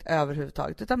åsikt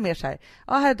överhuvudtaget. Utan mer så här,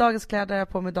 här är dagens kläder jag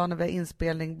på mig idag när vi har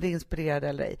inspelning, blir inspirerad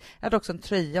eller ej. Jag hade också en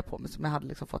tröja på mig som jag hade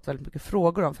liksom fått väldigt mycket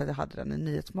frågor om för att jag hade den i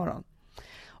Nyhetsmorgon.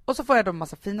 Och så får jag då en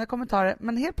massa fina kommentarer,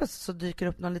 men helt plötsligt så dyker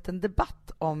upp någon liten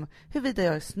debatt om huruvida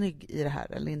jag är snygg i det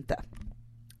här eller inte.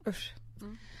 Usch.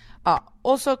 Ja,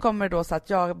 och så kommer det då så att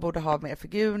jag borde ha mer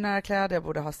figurnära kläder, jag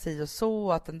borde ha si och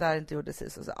så, att den där inte gjorde si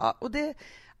och så. Ja, och det,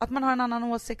 att man har en annan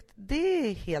åsikt, det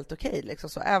är helt okej liksom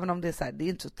så, även om det är så här, det är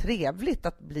inte så trevligt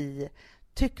att bli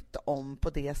tyckt om på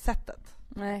det sättet.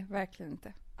 Nej, verkligen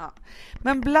inte. Ja.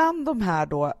 Men bland de här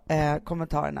då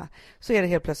kommentarerna så är det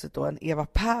helt plötsligt då en Eva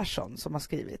Persson som har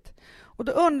skrivit. Och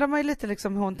då undrar man ju lite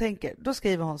liksom hur hon tänker. Då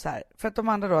skriver hon så här, för att de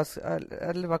andra då,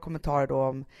 eller det var kommentarer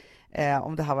då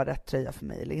om det här var rätt tröja för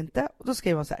mig eller inte. Och då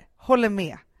skriver hon så här, håller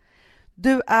med.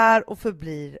 Du är och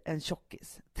förblir en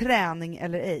tjockis. Träning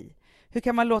eller ej. Hur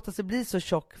kan man låta sig bli så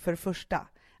tjock för det första?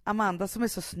 Amanda som är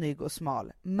så snygg och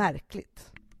smal.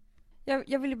 Märkligt.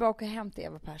 Jag vill ju bara åka hem till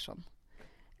Eva Persson.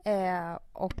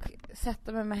 Och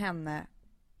sätta mig med henne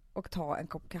och ta en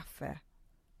kopp kaffe.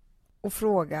 Och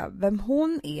fråga vem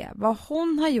hon är. Vad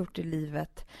hon har gjort i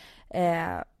livet.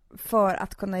 För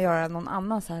att kunna göra någon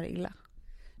annan så här illa.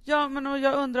 Ja, men och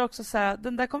jag undrar också så här,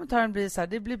 den där kommentaren blir så här,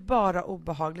 det blir bara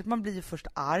obehagligt. Man blir ju först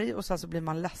arg och sen så blir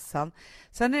man ledsen.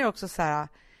 Sen är det också så här,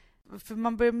 för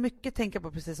man börjar mycket tänka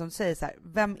på, precis som du säger så här,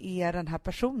 vem är den här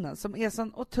personen som är så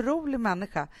en otrolig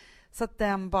människa så att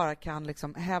den bara kan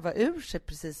liksom häva ur sig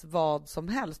precis vad som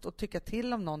helst och tycka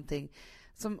till om någonting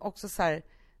som också så här,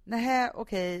 nej,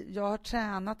 okej, jag har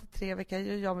tränat i 3 veckor,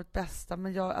 jag gör mitt bästa,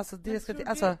 men jag, alltså det ska till,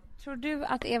 alltså. Tror du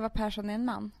att Eva Persson är en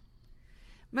man?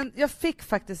 Men jag fick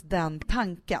faktiskt den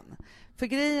tanken. För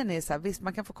grejen är så här, visst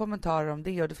man kan få kommentarer om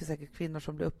det och det finns säkert kvinnor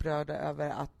som blir upprörda över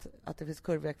att det finns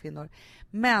kurviga kvinnor.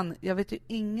 Men jag vet ju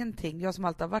ingenting, jag som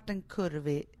alltid har varit en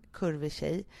kurvig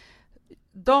tjej.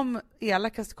 De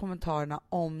elakaste kommentarerna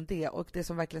om det och det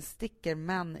som verkligen sticker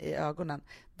män i ögonen,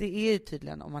 det är ju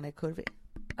tydligen om man är kurvig.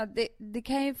 Ja, det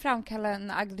kan ju framkalla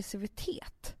en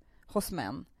aggressivitet hos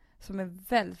män som är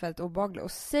väldigt, väldigt obehaglig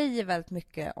och säger väldigt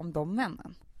mycket om de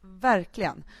männen.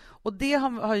 Verkligen. Och det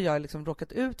har jag liksom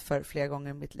råkat ut för flera gånger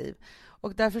i mitt liv.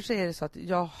 Och därför så är det så att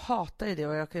jag hatar det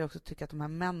och jag kan ju också tycka att de här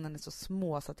männen är så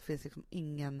små så att det finns liksom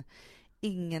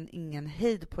ingen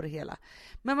hejd på det hela.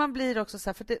 Men man blir också så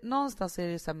här, för någonstans är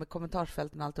det ju så här med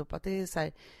kommentarsfälten och alltihop, att det är så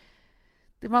här,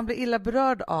 det man blir illa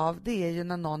berörd av, det är ju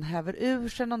när någon häver ur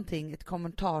sig någonting i ett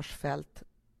kommentarsfält.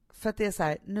 För att det är så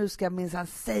här, nu ska jag minsann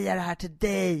säga det här till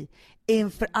dig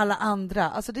inför alla andra.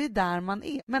 Alltså det är där man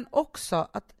är. Men också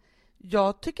att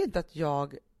jag tycker inte att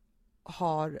jag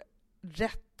har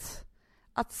rätt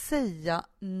att säga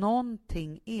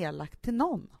någonting elakt till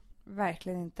någon.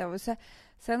 Verkligen inte. Och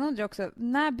sen undrar jag också,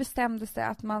 när bestämdes det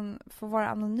att man får vara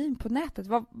anonym på nätet?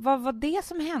 Vad var det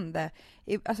som hände?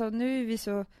 Alltså nu är vi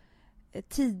så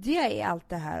tidiga i allt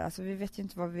det här. Alltså vi vet ju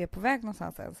inte var vi är på väg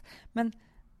någonstans ens. Men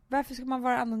varför ska man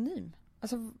vara anonym?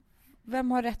 Alltså,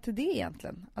 vem har rätt till det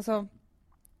egentligen? Alltså,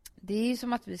 det är ju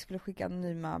som att vi skulle skicka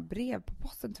anonyma brev på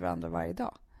posten till varandra varje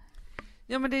dag.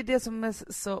 Ja, men det är det som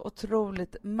är så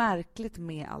otroligt märkligt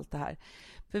med allt det här.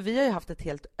 För vi har ju haft ett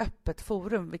helt öppet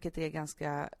forum, vilket är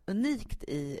ganska unikt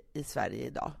i Sverige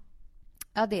idag.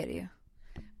 Ja, det är det ju.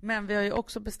 Men vi har ju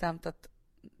också bestämt att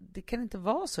det kan inte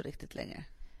vara så riktigt längre.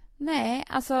 Nej,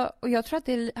 alltså, och jag tror att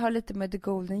det har lite med the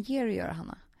golden year att göra,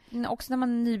 Hanna. Också när man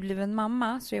är nybliven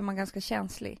mamma så är man ganska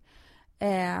känslig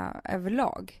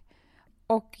överlag.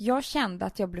 Och jag kände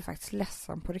att jag blev faktiskt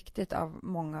ledsen på riktigt av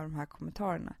många av de här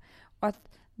kommentarerna. Och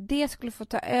att det skulle få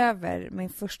ta över min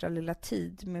första lilla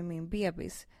tid med min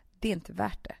bebis, det är inte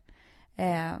värt det.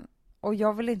 Och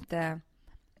jag vill inte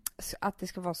att det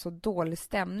ska vara så dålig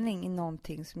stämning i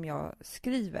någonting som jag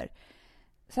skriver.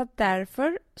 Så att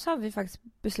därför så har vi faktiskt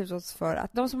beslutat oss för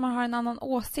att de som har en annan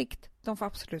åsikt, de får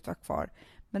absolut vara kvar.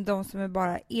 Men de som är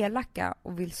bara elaka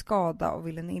och vill skada och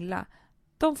vill en illa,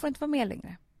 de får inte vara med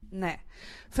längre. Nej,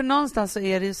 för någonstans så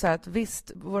är det ju så här att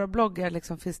visst, våra bloggar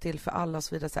liksom finns till för alla och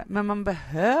så vidare. Så här, men man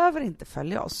behöver inte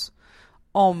följa oss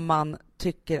om man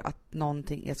tycker att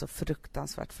någonting är så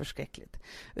fruktansvärt förskräckligt.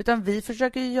 Utan vi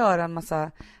försöker ju göra en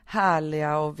massa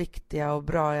härliga och viktiga och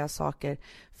bra saker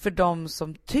för de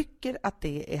som tycker att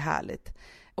det är härligt.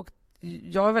 Och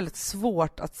jag är väldigt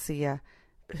svårt att se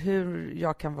hur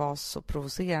jag kan vara så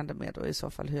provocerande med och i så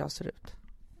fall hur jag ser ut.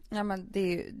 Ja, men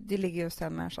det ligger just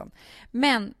den människan.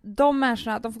 Men de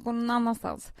människorna, de får gå någon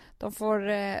annanstans. De får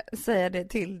säga det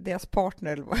till deras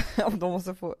partner om de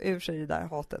måste få ur sig det där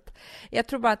hatet. Jag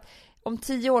tror bara att om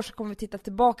 10 år så kommer vi titta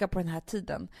tillbaka på den här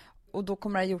tiden. Och då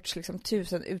kommer det ha gjorts liksom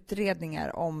 1000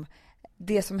 utredningar om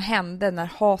det som hände när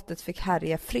hatet fick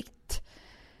härja fritt.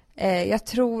 Jag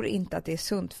tror inte att det är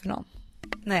sunt för någon.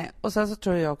 Nej, och sen så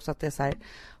tror jag också att det är så här,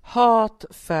 hat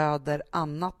föder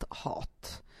annat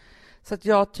hat. Så att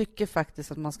jag tycker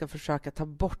faktiskt att man ska försöka ta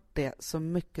bort det så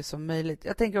mycket som möjligt.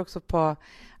 Jag tänker också på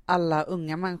alla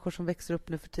unga människor som växer upp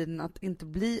nu för tiden, att inte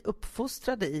bli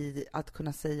uppfostrade i att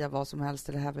kunna säga vad som helst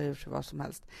eller häva ur sig vad som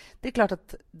helst. Det är klart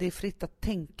att det är fritt att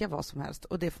tänka vad som helst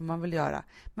och det får man väl göra.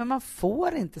 Men man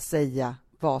får inte säga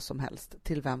vad som helst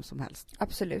till vem som helst.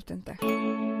 Absolut inte.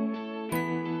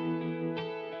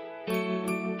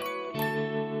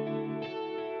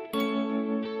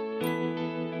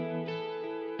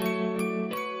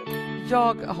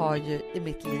 Jag har ju i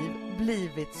mitt liv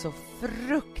blivit så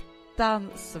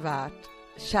fruktansvärt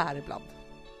kär ibland.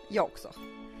 Jag också.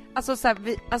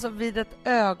 Alltså, vid ett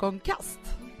ögonkast.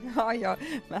 Ja,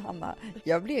 men Hanna,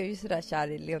 jag blev ju sådär kär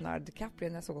i Leonardo DiCaprio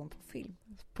när jag såg honom på film.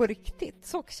 På riktigt,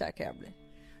 så kär kan jag bli.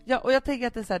 Ja, och jag tänker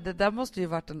att det är så här, det där måste ju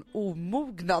varit en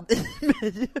omognad i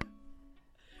mig.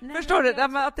 Nej, förstår du?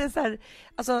 Men att det är så här,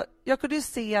 alltså, jag kunde ju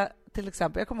se, till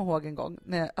exempel, jag kommer ihåg en gång,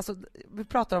 alltså, vi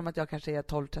pratar om att jag kanske är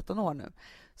 12-13 år nu,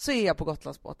 så är jag på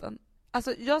Gotlandsbåten.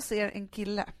 Alltså, jag ser en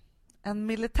kille, en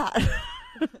militär,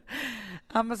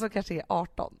 ja, men som kanske är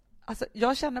 18. Alltså,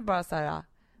 jag känner bara så här,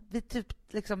 vi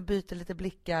typ liksom byter lite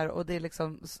blickar och det är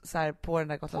liksom så här på den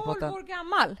där Gotlandsbåten. 12 år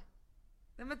gammal?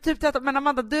 Nej, men typ 13. Men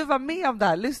Amanda, du var med om det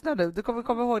här. Lyssna nu, du kommer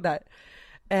komma ihåg det här.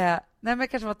 Nej, men jag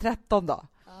kanske var 13 då.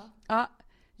 Ja.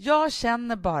 Jag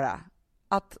känner bara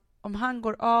att om han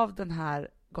går av den här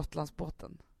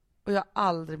Gotlandsbåten och jag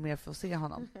aldrig mer får se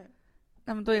honom,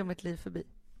 nej, men då är mitt liv förbi.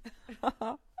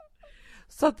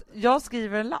 Så att jag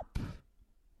skriver en lapp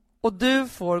och du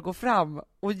får gå fram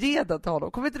och ge den till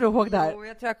honom. Kommer inte du ihåg det här? Jo,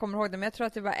 jag tror jag kommer ihåg det, men jag tror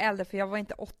att jag var äldre för jag var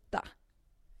inte 8.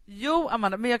 Jo,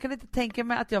 Amanda, men jag kan inte tänka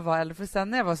mig att jag var äldre, för sen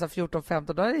när jag var så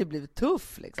 14-15 då hade det blivit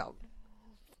tuff liksom.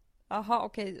 Jaha,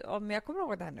 okej. Men jag kommer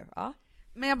ihåg det här nu. Ja.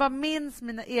 Men jag bara minns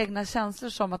mina egna känslor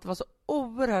som att det var så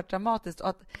oerhört dramatiskt och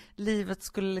att livet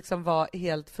skulle liksom vara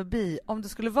helt förbi. Om det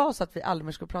skulle vara så att vi aldrig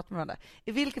mer skulle prata med varandra.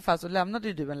 I vilket fall så lämnade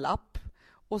ju du en lapp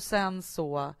och sen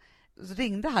så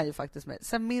ringde han ju faktiskt mig.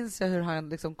 Sen minns jag hur han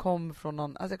liksom kom från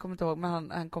någon, alltså jag kommer inte ihåg,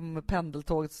 men han kom med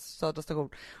pendeltåget Södra station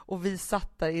och vi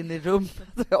satt där inne i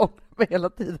rummet och jag ångrar mig hela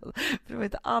tiden. För det var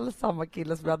inte alls samma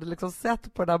kille som jag hade liksom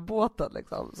sett på den här båten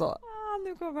liksom så.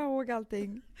 Nu kommer jag ihåg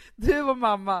allting. Du och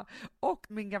mamma och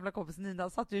min gamla kompis Nina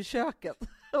satt ju i köket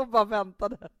och bara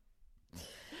väntade.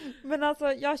 Men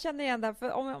alltså, jag känner igen det,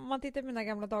 för om man tittar på mina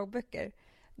gamla dagböcker.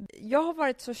 Jag har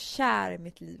varit så kär i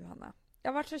mitt liv, Hanna.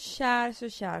 Jag har varit så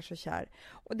kär.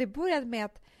 Och det började med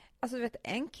att, alltså du vet,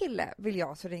 en kille vill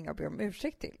jag så ringa och be om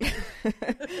ursäkt till.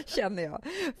 Känner jag.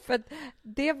 För att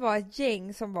det var ett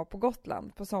gäng som var på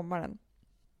Gotland på sommaren.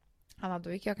 Hanna,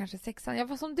 då gick jag kanske 6:an. Jag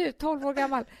var som du, 12 år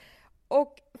gammal.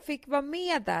 Och fick vara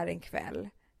med där en kväll.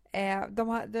 De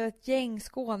hade ett gäng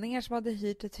skåningar som hade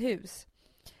hyrt ett hus.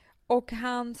 Och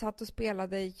han satt och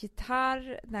spelade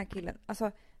gitarr, den här killen.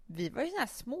 Alltså, vi var ju såna här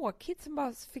småkids som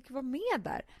bara fick vara med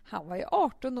där. Han var ju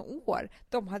 18 år.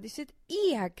 De hade sitt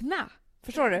egna.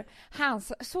 Förstår du? Han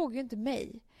såg ju inte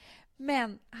mig.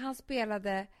 Men han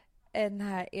spelade den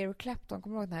här Eric Clapton.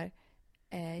 Kommer du ihåg den här?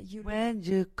 When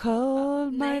you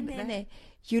call my... Nej.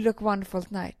 You look wonderful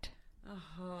tonight.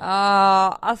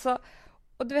 Alltså,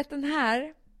 och du vet den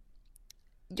här,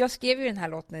 jag skrev ju den här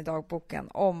låten i dagboken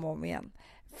om och om igen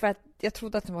för att jag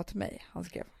trodde att den var till mig, han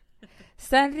skrev.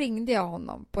 Sen ringde jag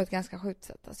honom på ett ganska sjukt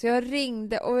sätt. Alltså jag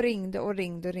ringde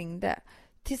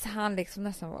tills han liksom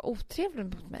nästan var otrevlig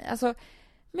mot mig. Alltså,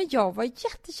 men jag var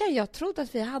jättekär, jag trodde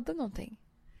att vi hade någonting.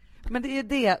 Men det är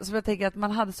det som jag tänker, att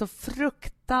man hade så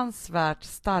fruktansvärt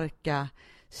starka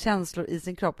känslor i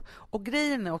sin kropp. Och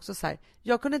grejen är också så här,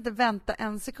 jag kunde inte vänta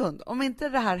en sekund. Om inte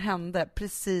det här hände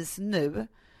precis nu,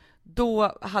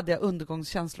 då hade jag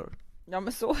undergångskänslor. Ja,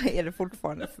 men så är det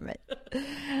fortfarande för mig.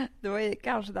 Det var ju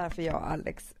kanske därför jag och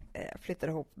Alex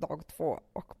flyttade ihop dag 2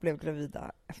 och blev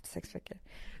gravida efter 6 veckor.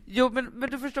 Jo, men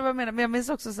du förstår vad jag menar. Men jag minns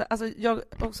också, så, alltså, jag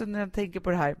också när jag tänker på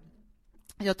det här,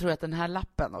 jag tror att den här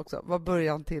lappen också var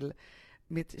början till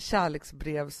mitt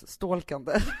kärleksbrevs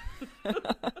stalkande.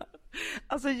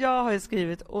 Alltså jag har ju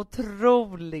skrivit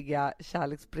otroliga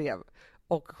kärleksbrev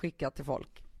och skickat till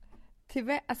folk.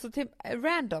 Till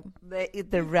random? Nej,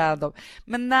 inte random.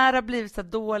 Men när det har blivit så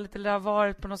dåligt eller har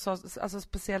varit på något så, alltså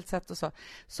speciellt sätt och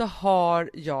så har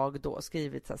jag då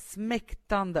skrivit så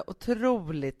smäktande,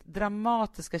 otroligt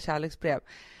dramatiska kärleksbrev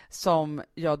som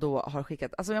jag då har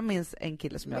skickat. Alltså jag minns en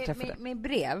kille som jag träffade. Med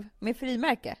brev? Med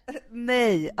frimärke?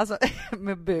 Nej, alltså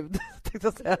med bud, tänkte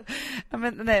jag säga.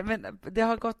 Men det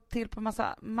har gått till på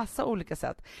massa olika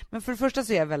sätt. Men för det första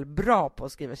så är jag väldigt bra på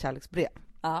att skriva kärleksbrev.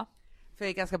 Ja. För jag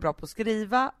är ganska bra på att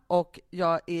skriva och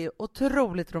jag är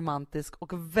otroligt romantisk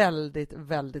och väldigt,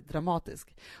 väldigt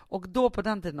dramatisk. Och då på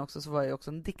den tiden också så var jag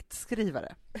också en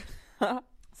diktskrivare.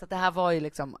 Så det här var ju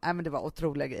liksom, men det var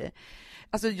otroliga grejer.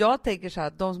 Alltså jag tänker så här,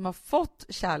 att de som har fått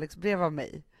kärleksbrev av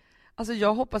mig, alltså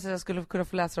jag hoppas att jag skulle kunna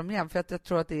få läsa dem igen, för att jag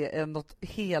tror att det är något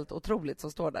helt otroligt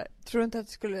som står där. Tror du inte att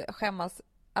du skulle skämmas,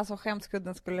 alltså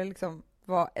skämskudden skulle liksom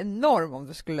var enorm om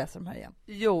du skulle läsa de här igen?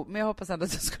 Jo, men jag hoppas ändå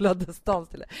att jag skulle ha distans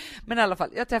till det. Men i alla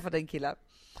fall, jag träffade en kille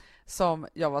som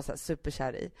jag var så här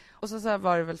superkär i. Och så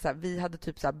var det väl så här, vi hade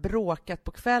typ så här bråkat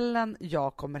på kvällen,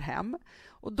 jag kommer hem.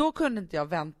 Och då kunde inte jag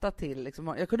vänta till, liksom,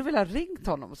 jag kunde väl ha ringt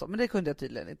honom och så, men det kunde jag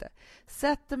tydligen inte.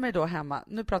 Sätter mig då hemma,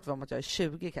 nu pratar vi om att jag är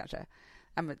 20 kanske.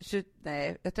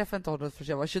 Nej, jag träffade inte honom förrän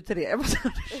jag var 23. Jag var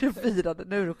 24,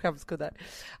 nu är det skämskudde.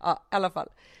 Ja, i alla fall.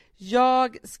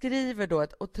 Jag skriver då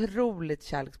ett otroligt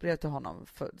kärleksbrev till honom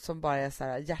som bara är så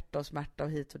här hjärta och smärta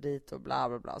och hit och dit och bla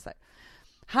bla bla. Så här.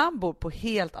 Han bor på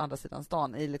helt andra sidan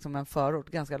stan i liksom en förort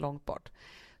ganska långt bort.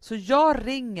 Så jag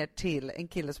ringer till en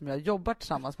kille som jag jobbar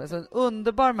tillsammans med, så en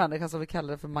underbar människa som vi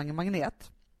kallar för Mange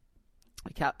Magnet.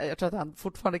 Jag tror att han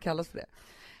fortfarande kallas för det.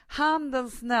 Han,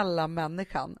 den snälla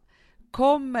människan,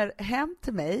 kommer hem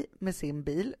till mig med sin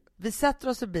bil. Vi sätter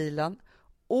oss i bilen,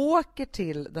 åker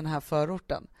till den här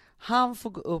förorten. Han får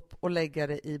gå upp och lägga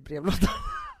det i brevlådan.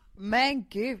 Men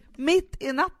gud! Mitt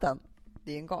i natten.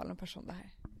 Det är en galen person det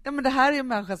här. Ja, men det här är en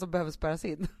människa som behöver spärras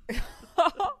in.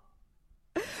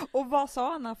 Och vad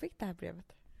sa han när han fick det här brevet?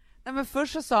 Nej, men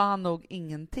först så sa han nog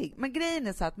ingenting. Men grejen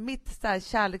är så att mitt så här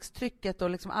kärlekstrycket och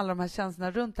liksom alla de här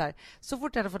känslorna runt här, så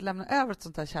fort jag hade fått lämna över ett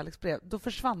sånt här kärleksbrev, då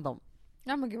försvann de.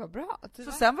 Ja, men gud vad bra.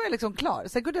 Så sen var jag liksom klar.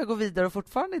 Sen kunde jag gå vidare och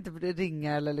fortfarande inte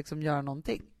ringa eller liksom göra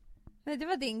någonting. Nej, det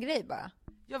var din grej bara.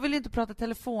 Jag ville inte prata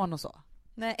telefon och så.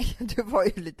 Nej, du var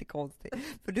ju lite konstig.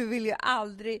 För du vill ju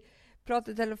aldrig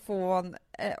prata i telefon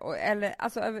eller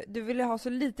alltså du ville ha så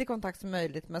lite kontakt som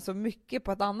möjligt men så mycket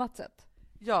på ett annat sätt.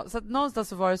 Ja, så att någonstans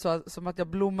så var det så som att jag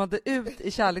blommade ut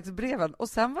i kärleksbreven och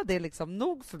sen var det liksom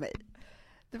nog för mig.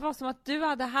 Det var som att du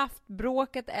hade haft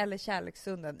bråket eller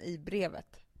kärleksstunden i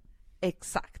brevet.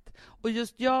 Exakt. Och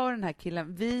just jag och den här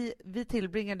killen, vi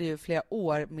tillbringade ju flera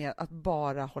år med att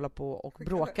bara hålla på och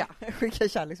bråka. Skicka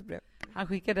kärleksbrev. Han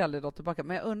skickade aldrig något tillbaka,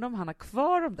 men jag undrar om han har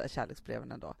kvar de där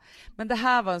kärleksbreven ändå. Men det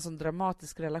här var en sån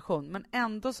dramatisk relation, men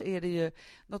ändå så är det ju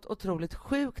något otroligt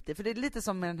sjukt i, för det är lite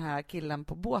som med den här killen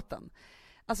på båten.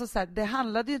 Alltså så här, det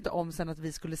handlade ju inte om sen att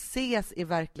vi skulle ses i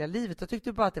verkliga livet. Jag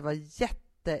tyckte bara att det var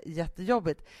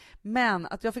jättejobbigt. Men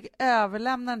att jag fick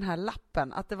överlämna den här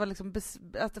lappen, att det var liksom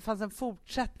att det fanns en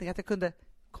fortsättning, att jag kunde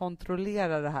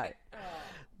kontrollera det här.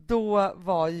 Då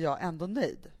var jag ändå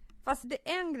nöjd. Fast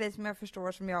det är en grej som jag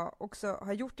förstår som jag också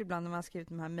har gjort ibland när man har skrivit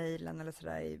de här mejlen eller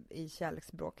sådär i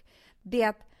kärleksbråk. Det är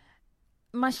att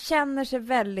man känner sig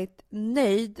väldigt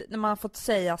nöjd när man har fått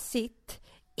säga sitt.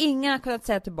 Ingen har kunnat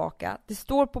säga tillbaka. Det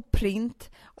står på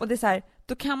print och det är så här,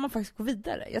 då kan man faktiskt gå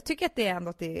vidare. Jag tycker att det är ändå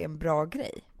att det är en bra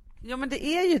grej. Ja, men det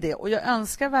är ju det. Och jag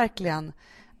önskar verkligen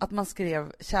att man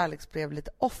skrev kärleksbrev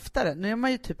lite oftare. Nu är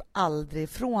man ju typ aldrig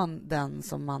ifrån den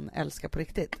som man älskar på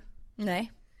riktigt.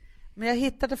 Nej. Men jag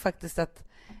hittade faktiskt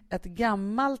ett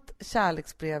gammalt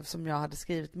kärleksbrev som jag hade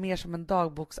skrivit mer som en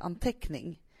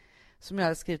dagboksanteckning. Som jag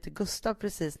hade skrivit till Gustav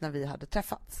precis när vi hade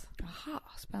träffats. Jaha,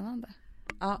 spännande.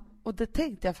 Ja, och det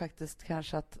tänkte jag faktiskt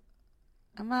kanske att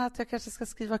jag kanske ska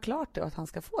skriva klart det och att han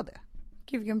ska få det.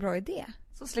 Gud, vilken bra idé.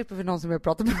 Så slipper vi någon som jag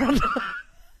pratar med varandra.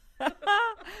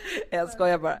 Jag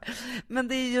skojar bara. Men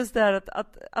det är just det här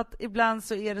att ibland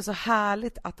så är det så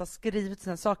härligt att ha skrivit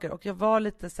sina saker. Och jag var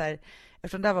lite så här,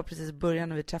 eftersom det här var precis början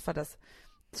när vi träffades,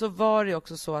 så var det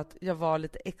också så att jag var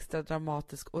lite extra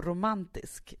dramatisk och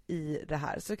romantisk i det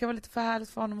här. Så det kan vara lite för härligt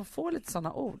för honom att få lite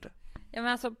sådana ord. Ja,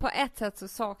 men alltså på ett sätt så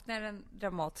saknar jag den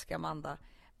dramatiska Amanda.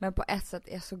 Men på ett sätt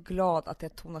är jag så glad att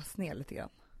jag tonas ner lite grann.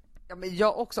 Ja, men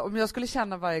jag också. Om jag skulle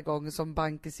känna varje gång som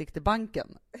Bankis gick till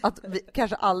banken att vi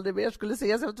kanske aldrig mer skulle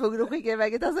ses, jag var tvungen att skicka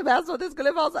iväg ett sms och det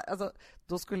skulle vara så här. Alltså,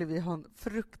 då skulle vi ha en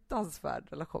fruktansvärd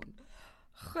relation.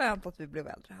 Skönt att vi blev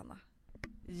äldre, Hanna.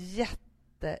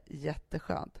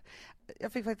 Jätteskönt.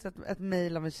 Jag fick faktiskt ett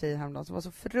mejl av en tjej häromdagen som var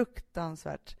så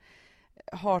fruktansvärt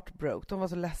heartbroken. Hon var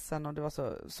så ledsen och det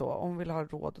var så. Hon ville ha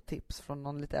råd och tips från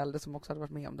någon lite äldre som också hade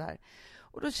varit med om det här.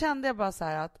 Och då kände jag bara så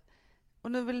här att,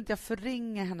 och nu vill inte jag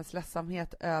förringa hennes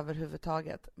ledsamhet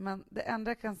överhuvudtaget, men det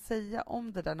enda jag kan säga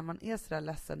om det där när man är så där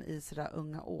ledsen i så där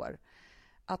unga år,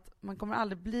 att man kommer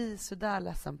aldrig bli så där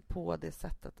ledsen på det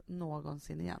sättet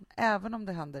någonsin igen, även om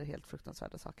det händer helt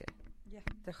fruktansvärda saker.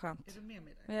 Jätteskönt. Är du med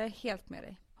mig där? Jag är helt med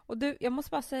dig. Och du, jag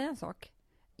måste bara säga en sak.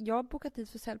 Jag har bokat tid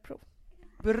för cellprov.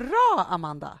 Bra,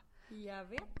 Amanda! Jag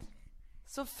vet.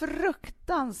 Så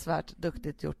fruktansvärt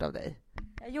duktigt gjort av dig.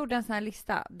 Jag gjorde en sån här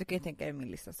lista. Du kan ju tänka dig hur min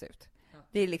lista ser ut.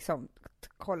 Det är liksom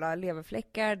kolla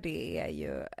leverfläckar, det är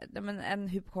ju en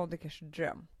hypokondrikers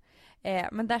dröm.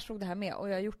 Men där stod det här med och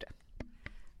jag har gjort det.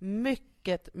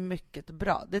 Mycket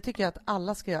bra. Det tycker jag att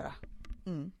alla ska göra.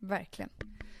 Verkligen.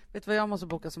 Vet du vad jag måste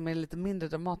boka som är lite mindre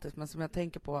dramatiskt men som jag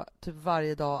tänker på typ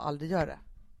varje dag och aldrig gör det?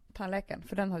 Tandläkaren,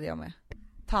 för den hade jag med.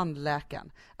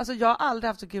 Tandläkaren. Alltså jag har aldrig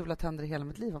haft så gula tänder i hela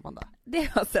mitt liv, Amanda. Det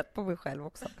har jag sett på mig själv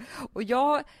också. Och jag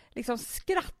har liksom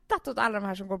skrattat åt alla de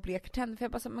här som går och bleker tänder. För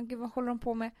jag bara så, men gud, vad håller de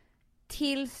på med?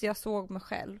 Tills jag såg mig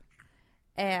själv.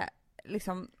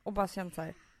 Liksom, och bara kände så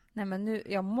här, nej men nu,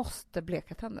 jag måste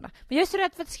bleka tänderna. Men jag är så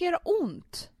rädd för att det ska göra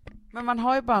ont. Men man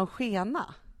har ju bara en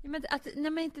skena. Men Men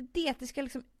nej, men inte det ska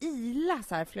liksom ila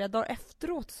så här flera dagar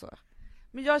efteråt så.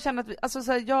 Men jag känner att alltså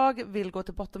så här, jag vill gå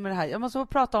till botten med det här. Jag måste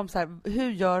prata om så här,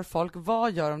 hur gör folk,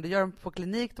 vad gör de? Det gör de på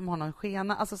klinik, de har någon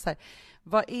skena, alltså så här,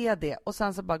 vad är det? Och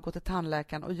sen så bara gå till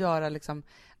tandläkaren och göra liksom,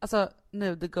 alltså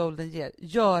nu the golden year,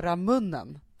 göra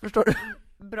munnen. Förstår du?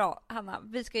 Bra, Hanna,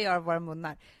 vi ska göra våra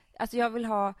munnar. Alltså jag vill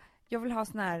ha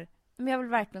sån här, men jag vill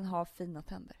verkligen ha fina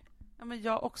tänder. Ja, men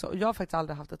jag också. Och jag har faktiskt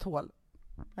aldrig haft ett hål.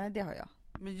 Nej, det har jag.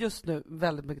 Men just nu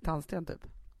väldigt mycket tandsten typ.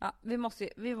 Ja, vi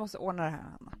måste ordna det här,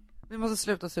 Hanna. Vi måste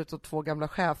sluta se ut som 2 gamla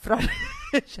schäfrar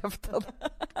i käften.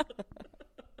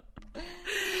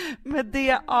 Med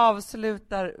det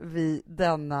avslutar vi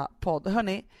denna podd.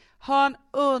 Hörrni, ha en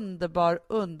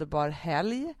underbar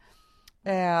helg.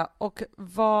 Och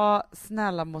var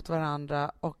snälla mot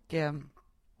varandra. Och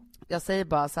jag säger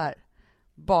bara så här,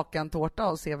 baka en tårta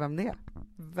och se vem det är.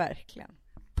 Verkligen.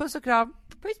 Puss och kram.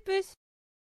 Puss, puss.